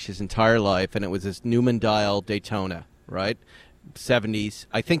watch his entire life, and it was this Newman dial Daytona, right? 70s.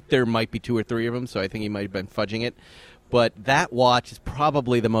 I think there might be 2 or 3 of them, so I think he might have been fudging it. But that watch is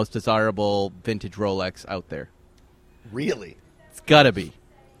probably the most desirable vintage Rolex out there. Really? It's got to be.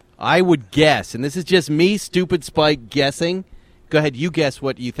 I would guess, and this is just me, stupid Spike, guessing. Go ahead, you guess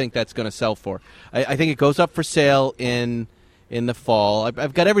what you think that's going to sell for. I think it goes up for sale in the fall.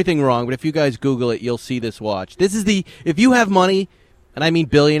 I've got everything wrong, but if you guys Google it, you'll see this watch. This is if you have money, and I mean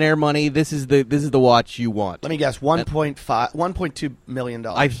billionaire money, this is the watch you want. Let me guess, $1.2 million.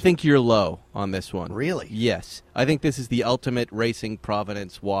 I think you're low on this one. Really? Yes. I think this is the ultimate racing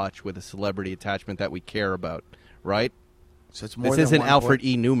provenance watch with a celebrity attachment that we care about, right? So it's more. This isn't Alfred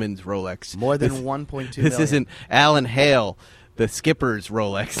E. Newman's Rolex. More than 1.2 million. This isn't Alan Hale, the skipper's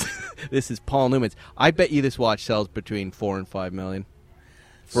Rolex. This is Paul Newman's. I bet you this watch sells between $4 and $5 million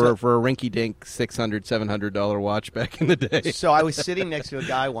for a rinky-dink $600, $700 watch back in the day. So I was sitting next to a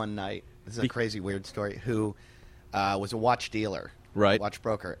guy one night. This is a crazy, weird story. Who was a watch dealer, right? Watch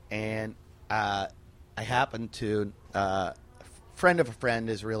broker, and I happened to. A friend of a friend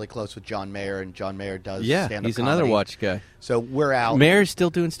is really close with John Mayer, and John Mayer does stand-up he's comedy. another watch guy. So we're out. Mayer's still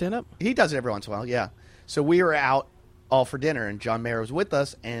doing stand-up? He does it every once in a while, yeah. So we were out all for dinner, and John Mayer was with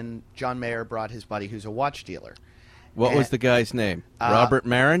us, and John Mayer brought his buddy who's a watch dealer. What was the guy's name? Robert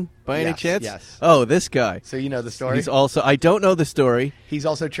Marin, by any chance? Yes. Oh, this guy. So you know the story? He's also, I don't know the story. He's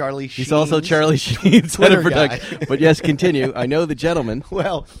also Charlie Sheen's He's also Charlie Sheen's head of Twitter guy. production. But yes, continue. I know the gentleman.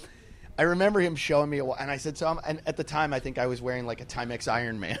 Well, I remember him showing me, and I said, and at the time, I think I was wearing like a Timex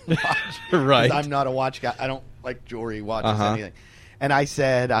Iron Man watch. Right. I'm not a watch guy. I don't like jewelry, watches, anything. And I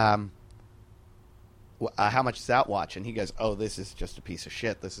said, how much is that watch? And he goes, oh, this is just a piece of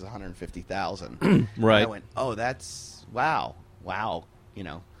shit. This is $150,000. Right. And I went, oh, that's, wow.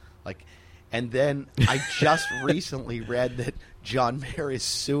 And then I just recently read that John Mayer is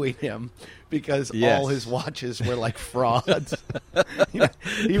suing him because all his watches were like frauds.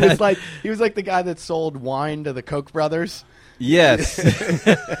 He was like the guy that sold wine to the Koch brothers. Yes.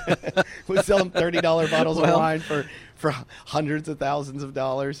 Was selling $30 bottles of wine for hundreds of thousands of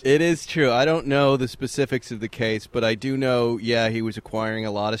dollars. It is true. I don't know the specifics of the case, but I do know, he was acquiring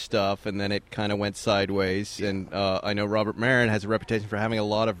a lot of stuff, and then it kind of went sideways. Yeah. And I know Robert Marin has a reputation for having a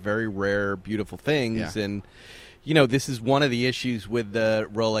lot of very rare, beautiful things. Yeah. And, this is one of the issues with the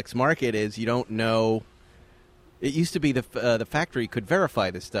Rolex market is you don't know. It used to be the factory could verify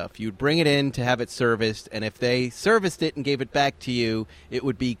this stuff. You'd bring it in to have it serviced, and if they serviced it and gave it back to you, it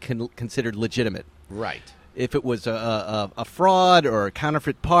would be considered legitimate. Right. If it was a fraud or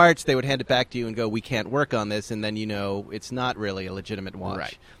counterfeit parts, they would hand it back to you and go, we can't work on this, and then it's not really a legitimate watch.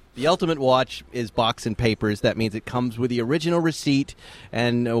 Right. The ultimate watch is box and papers. That means it comes with the original receipt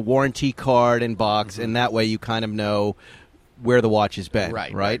and a warranty card and box, and that way you kind of know where the watch has been.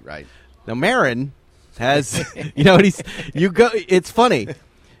 Right. Now, Marin has, it's funny.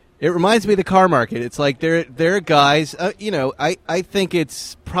 It reminds me of the car market. It's like there are guys, I think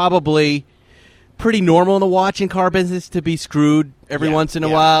it's probably pretty normal in the watch and car business to be screwed every once in a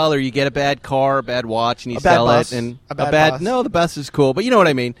while, or you get a bad car, a bad watch, and you sell it. And a bad bus. No, the bus is cool, but you know what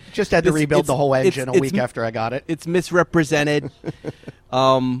I mean. Just had to rebuild the whole engine a week after I got it. It's misrepresented.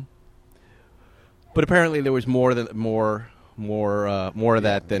 But apparently there was more of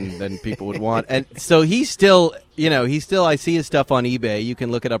that than people would want. And so he's still, I see his stuff on eBay. You can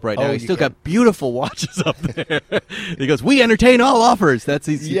look it up right now. He's still got beautiful watches up there. He goes, "We entertain all offers."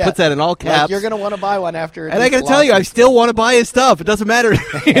 He puts that in all caps. Like you're going to want to buy one after. And I got to tell you, I still want to buy his stuff. It doesn't matter.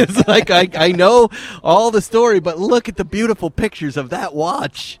 It's like I know all the story, but look at the beautiful pictures of that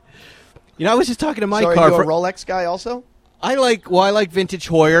watch. I was just talking to my car. Are you a Rolex guy also? I like vintage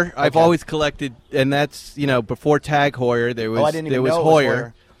Heuer. Okay. I've always collected, and that's before Tag Heuer there was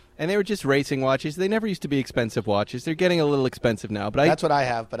Heuer, and they were just racing watches. They never used to be expensive watches. They're getting a little expensive now. But that's what I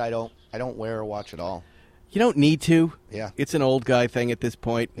have. But I don't wear a watch at all. You don't need to. Yeah, it's an old guy thing at this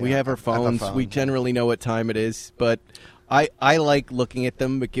point. Yeah, we have our phones. We generally know what time it is. But I like looking at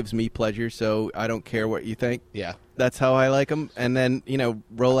them. It gives me pleasure. So I don't care what you think. Yeah. That's how I like them. And then,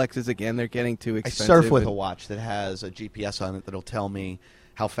 Rolexes, again, they're getting too expensive. I surf with a watch that has a GPS on it that'll tell me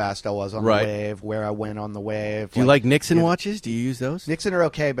how fast I was on the wave, where I went on the wave. Do you like Nixon watches? Do you use those? Nixon are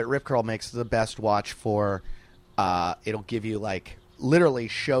okay, but Rip Curl makes the best watch for it'll give you, literally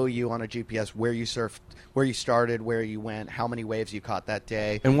show you on a GPS where you surfed, where you started, where you went, how many waves you caught that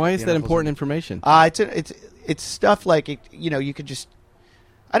day. And why is that important information? It's stuff like, you could just,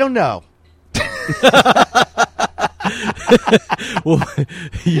 I don't know. Well,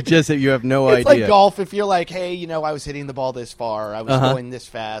 you have no idea. It's like golf. If you're like, hey, I was hitting the ball this far, I was going this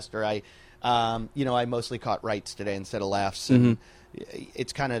fast, or I mostly caught rights today instead of lefts, and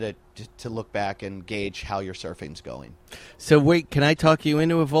it's kind of to look back and gauge how your surfing's going. So wait, can I talk you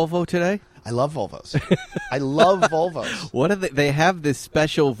into a Volvo today? I love Volvos. I love Volvos. What are they have this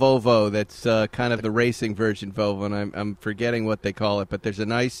special Volvo that's kind of the racing version Volvo, and I'm forgetting what they call it, but there's a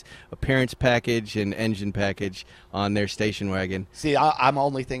nice appearance package and engine package on their station wagon. See, I'm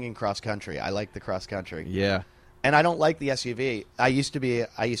only thinking cross country. I like the cross country. Yeah. And I don't like the SUV. I used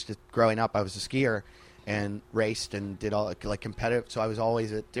to growing up, I was a skier and raced and did all competitive, so I was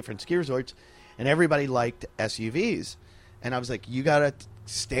always at different ski resorts, and everybody liked SUVs. And I was like, you got to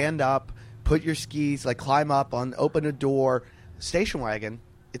stand up, put your skis, climb up, open a door. Station wagon,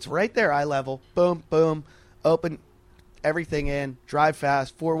 it's right there, eye level. Boom, boom, open everything in, drive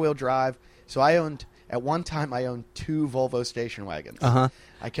fast, 4-wheel drive. So at one time, I owned 2 Volvo station wagons. I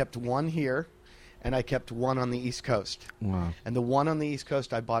kept one here, and I kept one on the East Coast. Wow. And the one on the East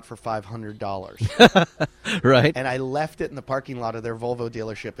Coast I bought for $500. Right. And I left it in the parking lot of their Volvo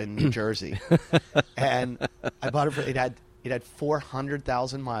dealership in New Jersey. And I bought it it had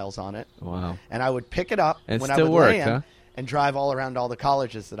 400,000 miles on it. Wow. And I would pick it up and when I would work, land and drive all around all the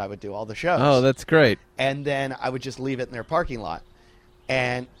colleges that I would do, all the shows. Oh, that's great. And then I would just leave it in their parking lot.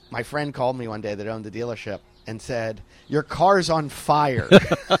 And my friend called me one day that owned the dealership and said, "Your car's on fire."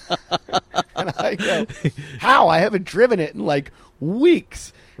 And I go, "How? I haven't driven it in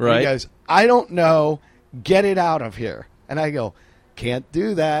weeks." Right. And he goes, "I don't know. Get it out of here." And I go, "Can't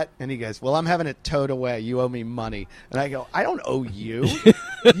do that." And he goes, "Well, I'm having it towed away. You owe me money." And I go, "I don't owe you.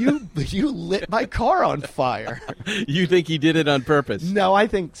 You lit my car on fire." You think he did it on purpose? No, I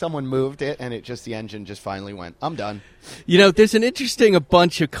think someone moved it, and the engine just finally went, "I'm done." There's a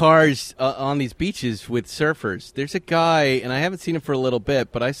bunch of cars on these beaches with surfers. There's a guy, and I haven't seen him for a little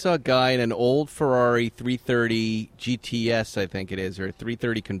bit, but I saw a guy in an old Ferrari 330 GTS, I think it is, or a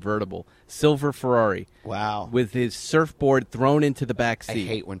 330 convertible, silver Ferrari. Wow. With his surfboard thrown into the back seat. I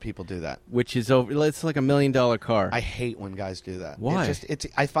hate when people do that. Which is it's like $1 million car. I hate when guys do that. Why?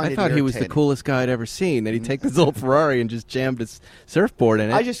 I thought he was the coolest guy I'd ever seen. That he'd take this old Ferrari and just jammed his surfboard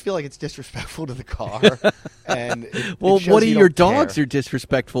in it. I just feel like it's disrespectful to the car. And what are your dogs are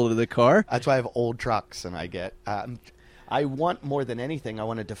disrespectful to the car? That's why I have old trucks, and I get. I want more than anything. I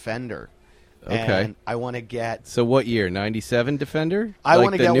want a Defender. Okay. And I want to get. So what year? 97 Defender? I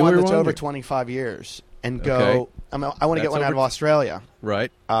want to get one that's over 25 years and go. Okay. I want to get one out of Australia.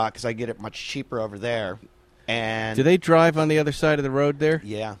 Right. Because I get it much cheaper over there. And do they drive on the other side of the road there?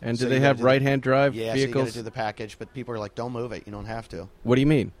 Yeah. And do they have right-hand drive vehicles? Yeah, so you got to do the package, but people are like, "Don't move it. You don't have to." What do you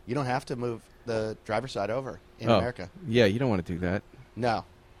mean? You don't have to move the driver's side over in America. Yeah, you don't want to do that. No.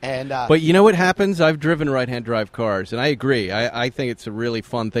 And but you know what happens? I've driven right-hand drive cars, and I agree. I think it's a really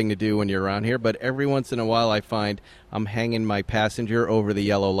fun thing to do when you're around here, but every once in a while I find I'm hanging my passenger over the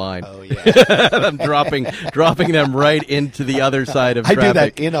yellow line. Oh, yeah. I'm dropping them right into the other side of traffic. I do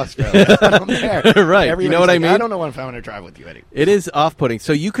that in Australia. I'm there. Right. Everybody's you know what I mean? I don't know if I want to drive with you, Eddie. It is off-putting.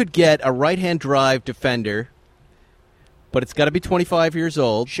 So you could get a right-hand drive Defender But it's got to be 25 years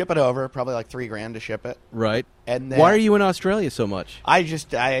old. Ship it over, probably like $3,000 to ship it. Right. And then, why are you in Australia so much? I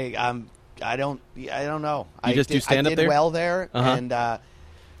don't know. You just do stand up there? I did well there, and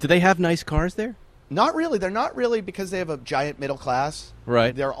do they have nice cars there? not really. They're not really, because they have a giant middle class.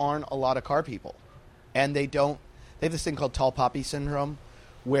 Right. There aren't a lot of car people, and they have this thing called tall poppy syndrome,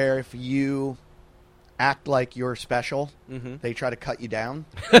 where if you act like you're special, they try to cut you down.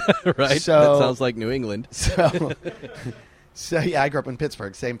 Right. So, that sounds like New England. So yeah, I grew up in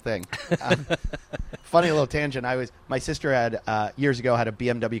Pittsburgh. Same thing. Funny little tangent. My sister had years ago had a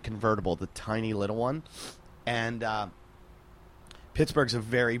BMW convertible, the tiny little one, and Pittsburgh's a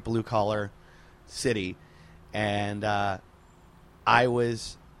very blue collar city, and I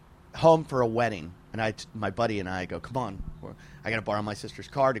was home for a wedding, and my buddy and I go, come on, I got to borrow my sister's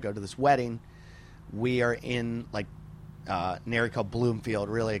car to go to this wedding. We are in like an area called Bloomfield,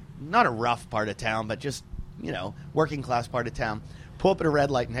 really not a rough part of town, but just, working class part of town. Pull up at a red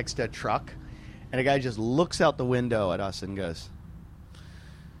light next to a truck, and a guy just looks out the window at us and goes,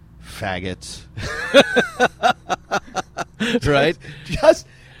 "Faggots." Right?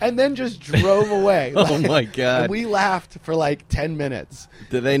 And then just drove away. Oh, my God. And we laughed for like 10 minutes.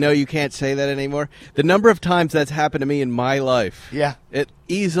 Do they know you can't say that anymore? The number of times that's happened to me in my life. Yeah. It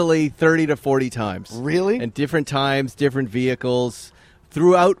easily 30 to 40 times. Really? And different times, different vehicles,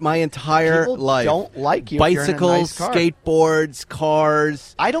 throughout my entire People life. don't like you if you're in a Bicycles, nice car. skateboards,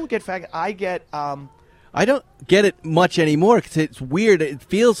 cars. I don't get faggot. I get... I don't get it much anymore because it's weird. It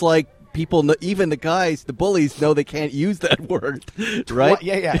feels like people, even the guys, the bullies, know they can't use that word, right?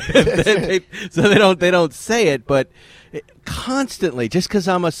 Yeah. So they don't say it, but constantly, just because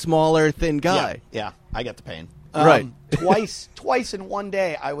I'm a smaller, thin guy. Yeah, I get the pain. Right. Twice in one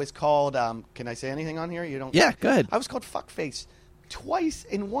day, I was called. Can I say anything on here? You don't. Yeah, go ahead. I was called fuckface twice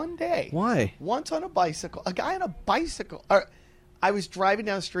in one day. Why? Once on a bicycle. A guy on a bicycle. I was driving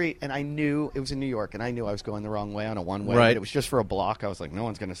down the street, and I knew it was in New York, and I knew I was going the wrong way on a one-way. Right. But it was just for a block. I was like, no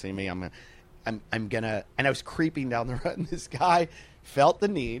one's going to see me. I'm gonna. And I was creeping down the road, and this guy felt the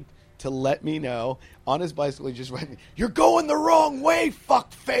need to let me know on his bicycle. He just went, "You're going the wrong way,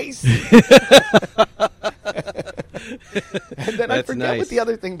 fuckface." And then I forget what the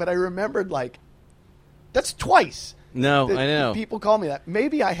other thing, but I remembered, like, that's twice. No, I know. People call me that.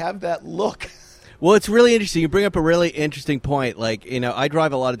 Maybe I have that look. Well, it's really interesting. You bring up a really interesting point. Like, I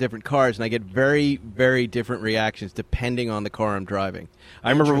drive a lot of different cars, and I get very, very different reactions depending on the car I'm driving.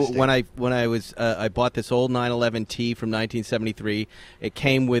 I remember when I bought this old 911T from 1973. It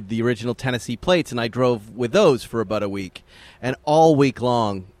came with the original Tennessee plates, and I drove with those for about a week. And all week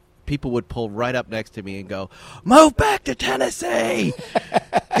long, people would pull right up next to me and go, "Move back to Tennessee!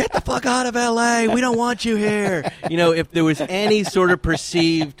 Get the fuck out of L.A. We don't want you here." If there was any sort of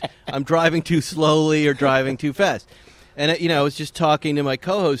perceived I'm driving too slowly or driving too fast. And, I was just talking to my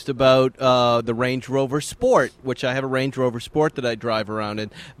co-host about the Range Rover Sport, which I have a Range Rover Sport that I drive around in.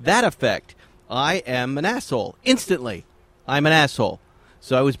 That effect, I am an asshole. Instantly, I'm an asshole.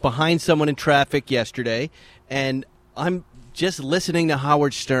 So I was behind someone in traffic yesterday, and I'm just listening to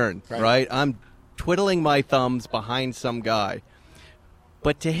Howard Stern, right? I'm twiddling my thumbs behind some guy.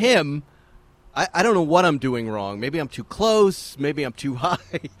 But to him, I don't know what I'm doing wrong. Maybe I'm too close. Maybe I'm too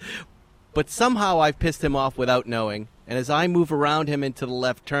high. But somehow I've pissed him off without knowing. And as I move around him into the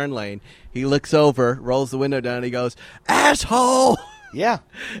left turn lane, he looks over, rolls the window down, and he goes, "Asshole!" Yeah.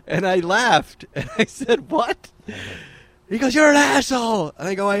 And I laughed. And I said, "What?" He goes, "You're an asshole." And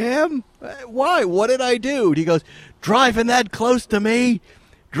I go, "I am? Why? What did I do?" And he goes, "Driving that close to me.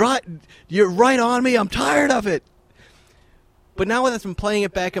 You're right on me. I'm tired of it." But now that I'm playing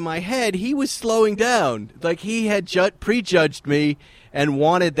it back in my head, he was slowing down. Like he had prejudged me and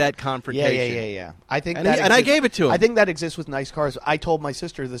wanted that confrontation. Yeah. I think I gave it to him. I think that exists with nice cars. I told my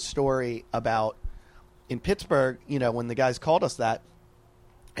sister this story about in Pittsburgh, when the guys called us that,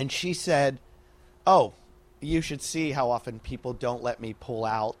 and she said, "Oh, you should see how often people don't let me pull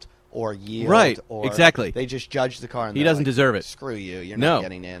out or yield." Right, or exactly. They just judge the car. And he doesn't deserve it. Screw you. You're no. not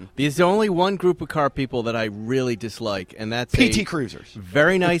getting in. There's only one group of car people that I really dislike, and that's PT Cruisers.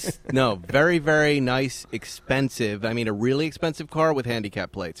 Very nice. No, very, very nice, expensive. I mean, a really expensive car with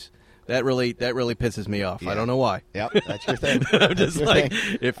handicap plates. That really pisses me off. Yeah. I don't know why. Yep, that's your thing. I'm just like,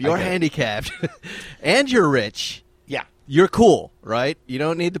 if you're handicapped and you're rich, yeah, you're cool, right? You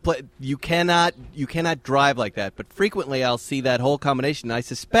don't need to play. You cannot drive like that. But frequently, I'll see that whole combination. I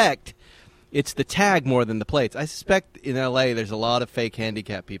suspect it's the tag more than the plates. I suspect in L.A. there's a lot of fake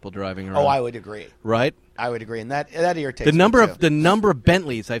handicap people driving around. Oh, I would agree. Right? I would agree, and that irritates the number me of the number of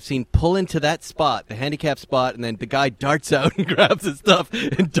Bentleys I've seen pull into that spot, the handicap spot, and then the guy darts out and grabs his stuff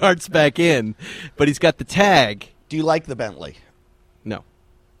and darts back in, but he's got the tag. Do you like the Bentley? No.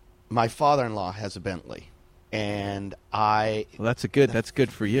 My father-in-law has a Bentley, and Well, that's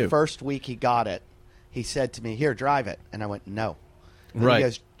good for you. First week he got it, he said to me, "Here, drive it," and I went, "No." And Right. He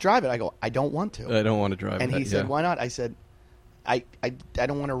goes, "Drive it." I go, "I don't want to." I don't want to drive And that, he said, yeah. "Why not?" I said, I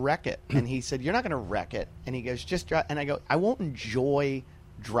don't want to wreck it. And he said, "You're not going to wreck it." And he goes, "Just drive." And I go, "I won't enjoy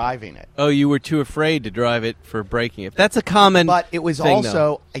driving it." Oh, you were too afraid to drive it for breaking it. That's a common But it was thing, also,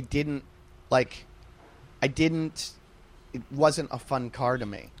 though. it wasn't a fun car to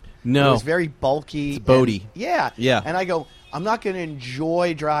me. No. It was very bulky. It's boaty. Yeah. Yeah. And I go, I'm not going to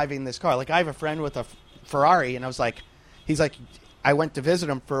enjoy driving this car. Like, I have a friend with a Ferrari, and he's like, I went to visit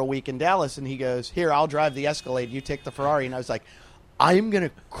him for a week in Dallas, and he goes, "Here, I'll drive the Escalade. You take the Ferrari." And I was like, I'm going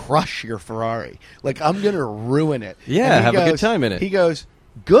to crush your Ferrari. Like, I'm going to ruin it. Yeah, And he have a good goes- time in it. He goes,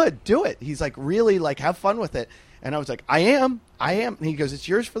 "Good, do it." He's like, "Really, like, have fun with it." And I was like, I am. And he goes, "It's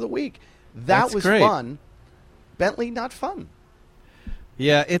yours for the week." That That's was great. fun. Bentley, not fun.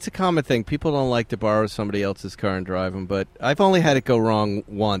 Yeah, it's a common thing. People don't like to borrow somebody else's car and drive them, but I've only had it go wrong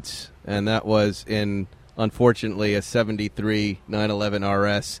once, and that was in, unfortunately, a 73 911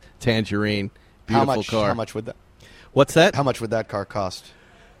 RS Tangerine. Beautiful car. How much would that? What's that? How much would that car cost?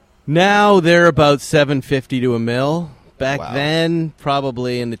 Now they're about $750 to $1 million. Back Wow. then,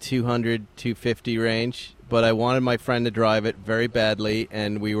 probably in the $200, $250 range. But I wanted my friend to drive it very badly,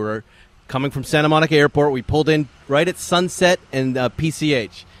 and we were coming from Santa Monica Airport. We pulled in right at Sunset and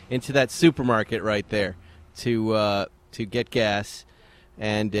PCH into that supermarket right there to get gas,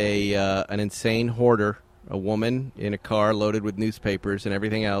 and an insane hoarder, a woman in a car loaded with newspapers and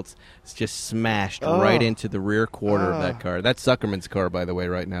everything else, is just smashed right into the rear quarter of that car. That's Zuckerman's car, by the way,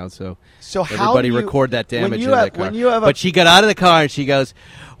 right now. So how everybody do you- record that damage when you in have- that car. when you have a- But she got out of the car and she goes,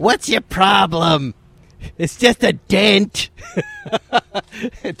 "What's your problem? It's just a dent."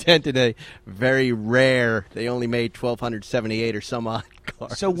 A dent in a very rare. They only made 1,278 or some odd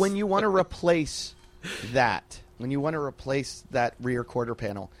cars. So when you want to replace that rear quarter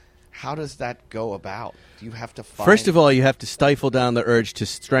panel, how does that go about? Do you have to find... First of all, you have to stifle down the urge to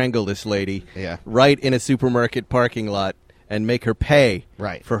strangle this lady right in a supermarket parking lot and make her pay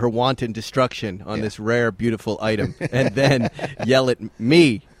Right. for her wanton destruction on this rare, beautiful item, and then yell at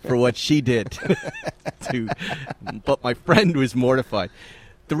me for what she did. But my friend was mortified.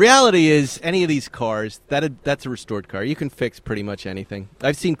 The reality is, any of these cars, that's a restored car. You can fix pretty much anything.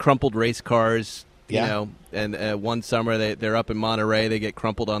 I've seen crumpled race cars, you know, and one summer they're up in Monterey. They get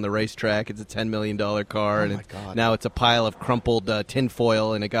crumpled on the racetrack. It's a $10 million car, and now it's a pile of crumpled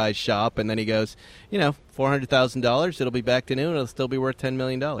tinfoil in a guy's shop. And then he goes, $400,000. It'll be back to new, and it'll still be worth $10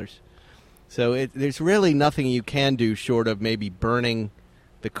 million. So there's really nothing you can do short of maybe burning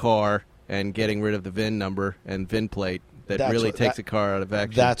the car and getting rid of the VIN number and VIN plate that really takes a car out of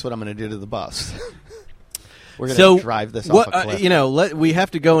action. That's what I'm going to do to the bus. We're going to drive this off a cliff. We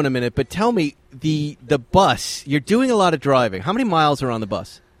have to go in a minute, but tell me, the bus, you're doing a lot of driving. How many miles are on the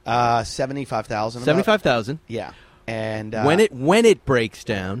bus? 75,000. 75,000. Yeah. And when it breaks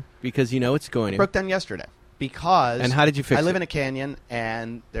down, because it's going to. Broke down yesterday because... And how did you fix it? I live in a canyon,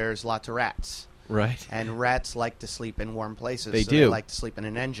 and there's lots of rats. Right. And rats like to sleep in warm places. They so do. They like to sleep in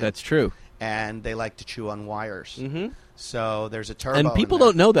an engine. That's true. And they like to chew on wires. Mm-hmm. So there's a turbo. And people in there.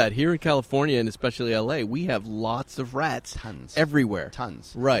 don't know that. Here in California, and especially L.A., we have lots of rats. Tons. Everywhere.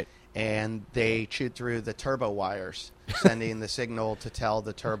 Tons. Right. And they chewed through the turbo wires, sending the signal to tell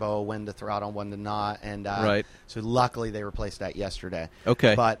the turbo when to throttle, when to not. And right. So luckily they replaced that yesterday.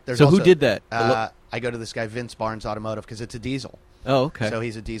 Okay. But there's so also, who did that? I go to this guy, Vince Barnes Automotive, because it's a diesel. Oh, okay. So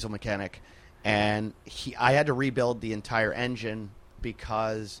he's a diesel mechanic. And I had to rebuild the entire engine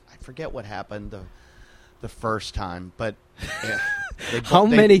because I forget what happened the first time, but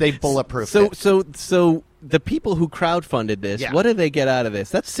they bulletproofed it. So the people who crowdfunded this, what do they get out of this?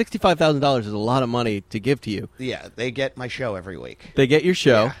 That's $65,000 is a lot of money to give to you. Yeah, they get my show every week. They get your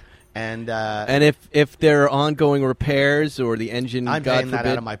show. Yeah. And if there are ongoing repairs or the engine, I'm God paying forbid,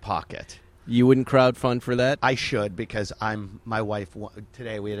 that out of my pocket. You wouldn't crowdfund for that? I should, because my wife,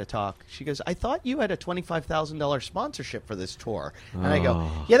 today we had a talk. She goes, "I thought you had a $25,000 sponsorship for this tour." And I go,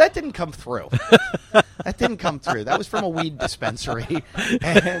 "Yeah, that didn't come through. That didn't come through. That was from a weed dispensary."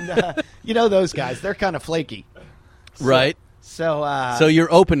 And, those guys, they're kind of flaky. Right. So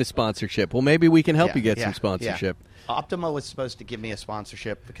you're open to sponsorship. Well, maybe we can help you get some sponsorship. Yeah. Optima was supposed to give me a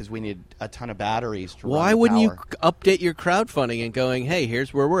sponsorship because we need a ton of batteries to Why run the wouldn't you power. update your crowdfunding and going, hey,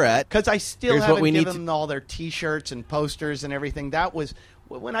 here's where we're at? Because I still Here's what haven't we need given them all their T-shirts and posters and everything. That was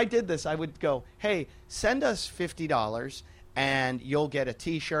when I did this. I would go, "Hey, send us $50 and you'll get a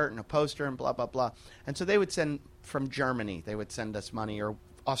T-shirt and a poster and blah blah blah." And so they would send from Germany. They would send us money, or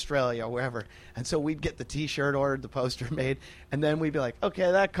Australia, or wherever. And so we'd get the T-shirt ordered, the poster made, and then we'd be like,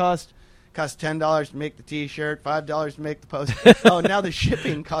 okay, that cost $10 to make the T-shirt, $5 to make the poster. Oh, now the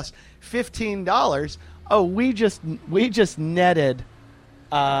shipping costs $15. Oh, we just netted.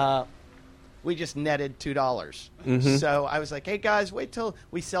 We just netted $2. Mm-hmm. So I was like, hey, guys, wait till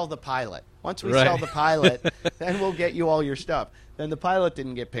we sell the pilot. Once we Right. sell the pilot, then we'll get you all your stuff. Then the pilot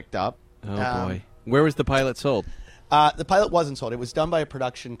didn't get picked up. Oh, boy. Where was the pilot sold? The pilot wasn't sold. It was done by a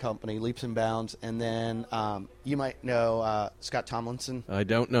production company, Leaps and Bounds. And then you might know Scott Tomlinson. I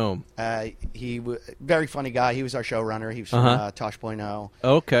don't know him. Very funny guy. He was our showrunner. He was from Tosh.0.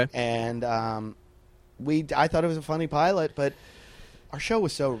 Okay. And I thought it was a funny pilot, but our show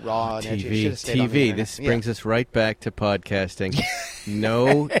was so raw and edgy. It should have stayed on the TV. internet. This brings us right back to podcasting.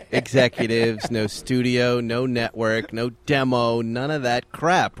 No executives, no studio, no network, no demo, none of that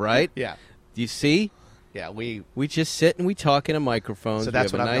crap, right? Yeah. Do you see? Yeah, we just sit and we talk in a microphone. So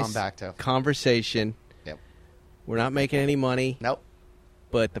that's we have what a I've nice gone back to. Conversation. Yep. We're not making any money. Nope.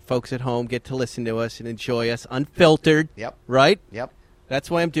 But the folks at home get to listen to us and enjoy us unfiltered. Yep. Right? Yep. That's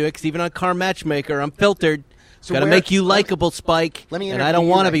why I'm doing it, because even on Car Matchmaker, I'm filtered. So Got to make you likable, Spike. let me and I interview don't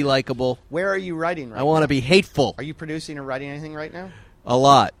you want to right be now. likable. Where are you writing right now? I want to be hateful. Are you producing or writing anything right now? A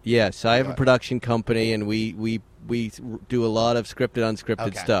lot, yes. I have a Good. production company, and we do a lot of scripted, unscripted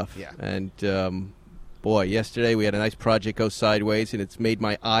Okay, stuff. yeah. And, boy, yesterday we had a nice project go sideways, and it's made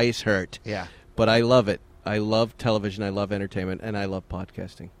my eyes hurt. Yeah. But I love it. I love television, I love entertainment, and I love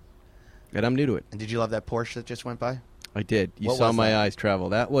podcasting. And I'm new to it. And did you love that Porsche that just went by? I did. You What saw was my that? eyes travel.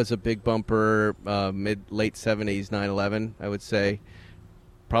 That was a big bumper, late 70s, 911, I would say.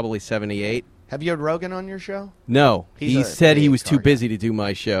 Probably 78. Have you had Rogan on your show? No. He's He a said he big was too car busy to do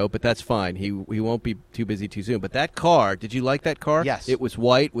my show, but that's fine. He won't be too busy too soon. But that car, did you like that car? Yes. It was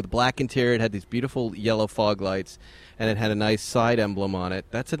white with black interior. It had these beautiful yellow fog lights, and it had a nice side emblem on it.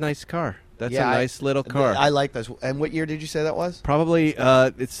 That's a nice car. That's a nice little car. I like those. And what year did you say that was? Probably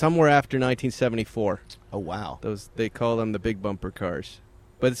it's somewhere after 1974. Oh, wow. They call them the big bumper cars,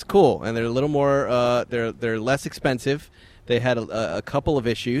 but it's cool, and they're a little more. They're less expensive. They had a couple of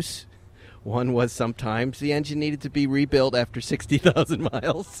issues. One was sometimes the engine needed to be rebuilt after 60,000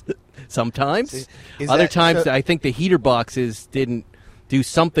 miles. Sometimes, other times I think the heater boxes didn't do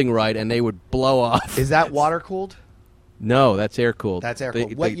something right, and they would blow off. Is that water cooled? No, that's air cooled. That's air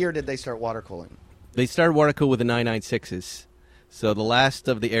cooled. What year did they start water cooling? They started water cooled with the 996s. So the last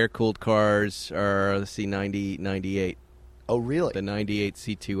of the air cooled cars are 90, 98. Oh, really? The 98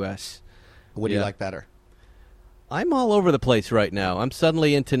 C2S. What do you like better? I'm all over the place right now. I'm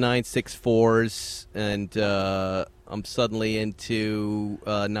suddenly into 964s, and I'm suddenly into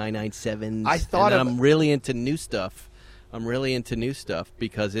 997s. I'm really into new stuff.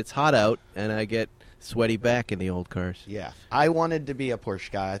 Because it's hot out, and I get sweaty back in the old cars. Yeah. I wanted to be a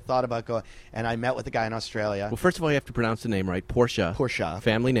Porsche guy. I thought about going, and I met with a guy in Australia. Well, first of all, you have to pronounce the name right. Porsche.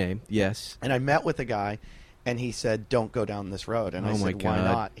 Family name, yes. And I met with a guy, and he said, don't go down this road. And I said, why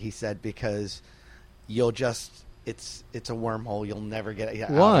not? He said, because you'll just... It's a wormhole. You'll never get it out.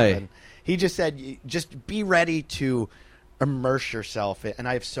 Why? And he just said, just be ready to immerse yourself. And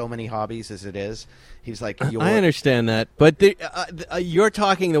I have so many hobbies as it is. He's like, I understand that, but you're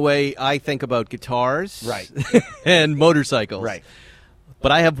talking the way I think about guitars, right, and motorcycles, right.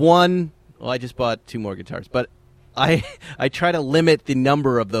 But I have one. Well, I just bought 2 more guitars, but I try to limit the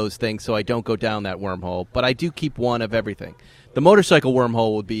number of those things so I don't go down that wormhole. But I do keep one of everything. The motorcycle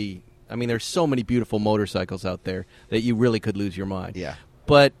wormhole would be. I mean, there's so many beautiful motorcycles out there that you really could lose your mind. Yeah.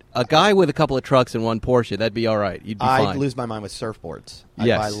 But a guy with a couple of trucks and one Porsche, that'd be all right. You'd be fine. I'd lose my mind with surfboards.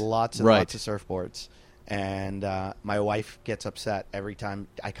 Yes. I buy lots and lots of surfboards. And my wife gets upset every time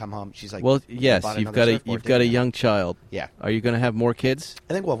I come home. She's like, well, yes, you've got a young child. Yeah. Are you going to have more kids?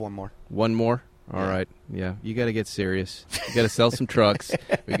 I think we'll have one more. One more? All right. Yeah. You got to get serious. You got to sell some trucks.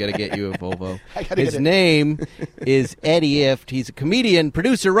 We got to get you a Volvo. His name is Eddie Ifft. He's a comedian,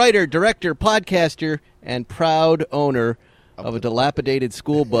 producer, writer, director, podcaster, and proud owner of a dilapidated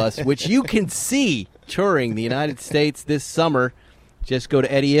school bus, which you can see touring the United States this summer. Just go to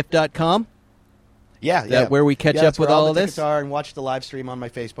eddieifft.com. Yeah, Is that where we catch up with all of this? And watch the live stream on my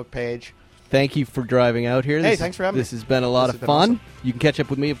Facebook page. Thank you for driving out here. Hey, thanks for having me. This has been a lot of fun. Awesome. You can catch up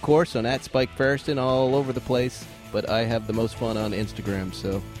with me, of course, on @SpikeFerriston all over the place. But I have the most fun on Instagram,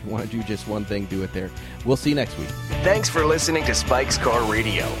 so if you want to do just one thing, do it there. We'll see you next week. Thanks for listening to Spike's Car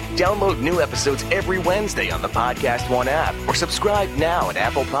Radio. Download new episodes every Wednesday on the Podcast One app, or subscribe now at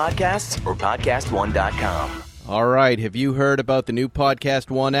Apple Podcasts or PodcastOne.com. All right, have you heard about the new Podcast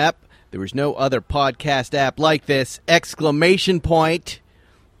One app? There is no other podcast app like this! !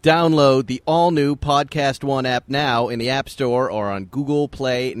 Download the all-new Podcast One app now in the App Store or on Google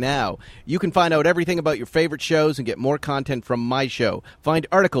Play now. You can find out everything about your favorite shows and get more content from my show. Find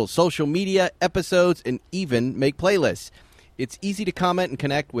articles, social media, episodes, and even make playlists. It's easy to comment and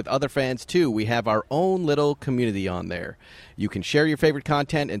connect with other fans, too. We have our own little community on there. You can share your favorite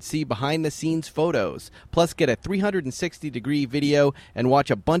content and see behind-the-scenes photos, plus get a 360-degree video and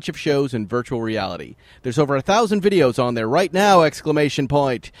watch a bunch of shows in virtual reality. There's over 1,000 videos on there right now, exclamation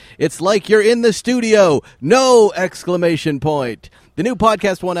point. It's like you're in the studio. No, exclamation point. The new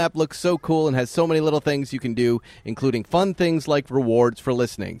Podcast One app looks so cool and has so many little things you can do, including fun things like rewards for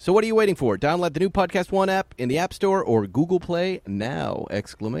listening. So what are you waiting for? Download the new Podcast One app in the App Store or Google Play now,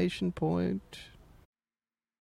 exclamation point.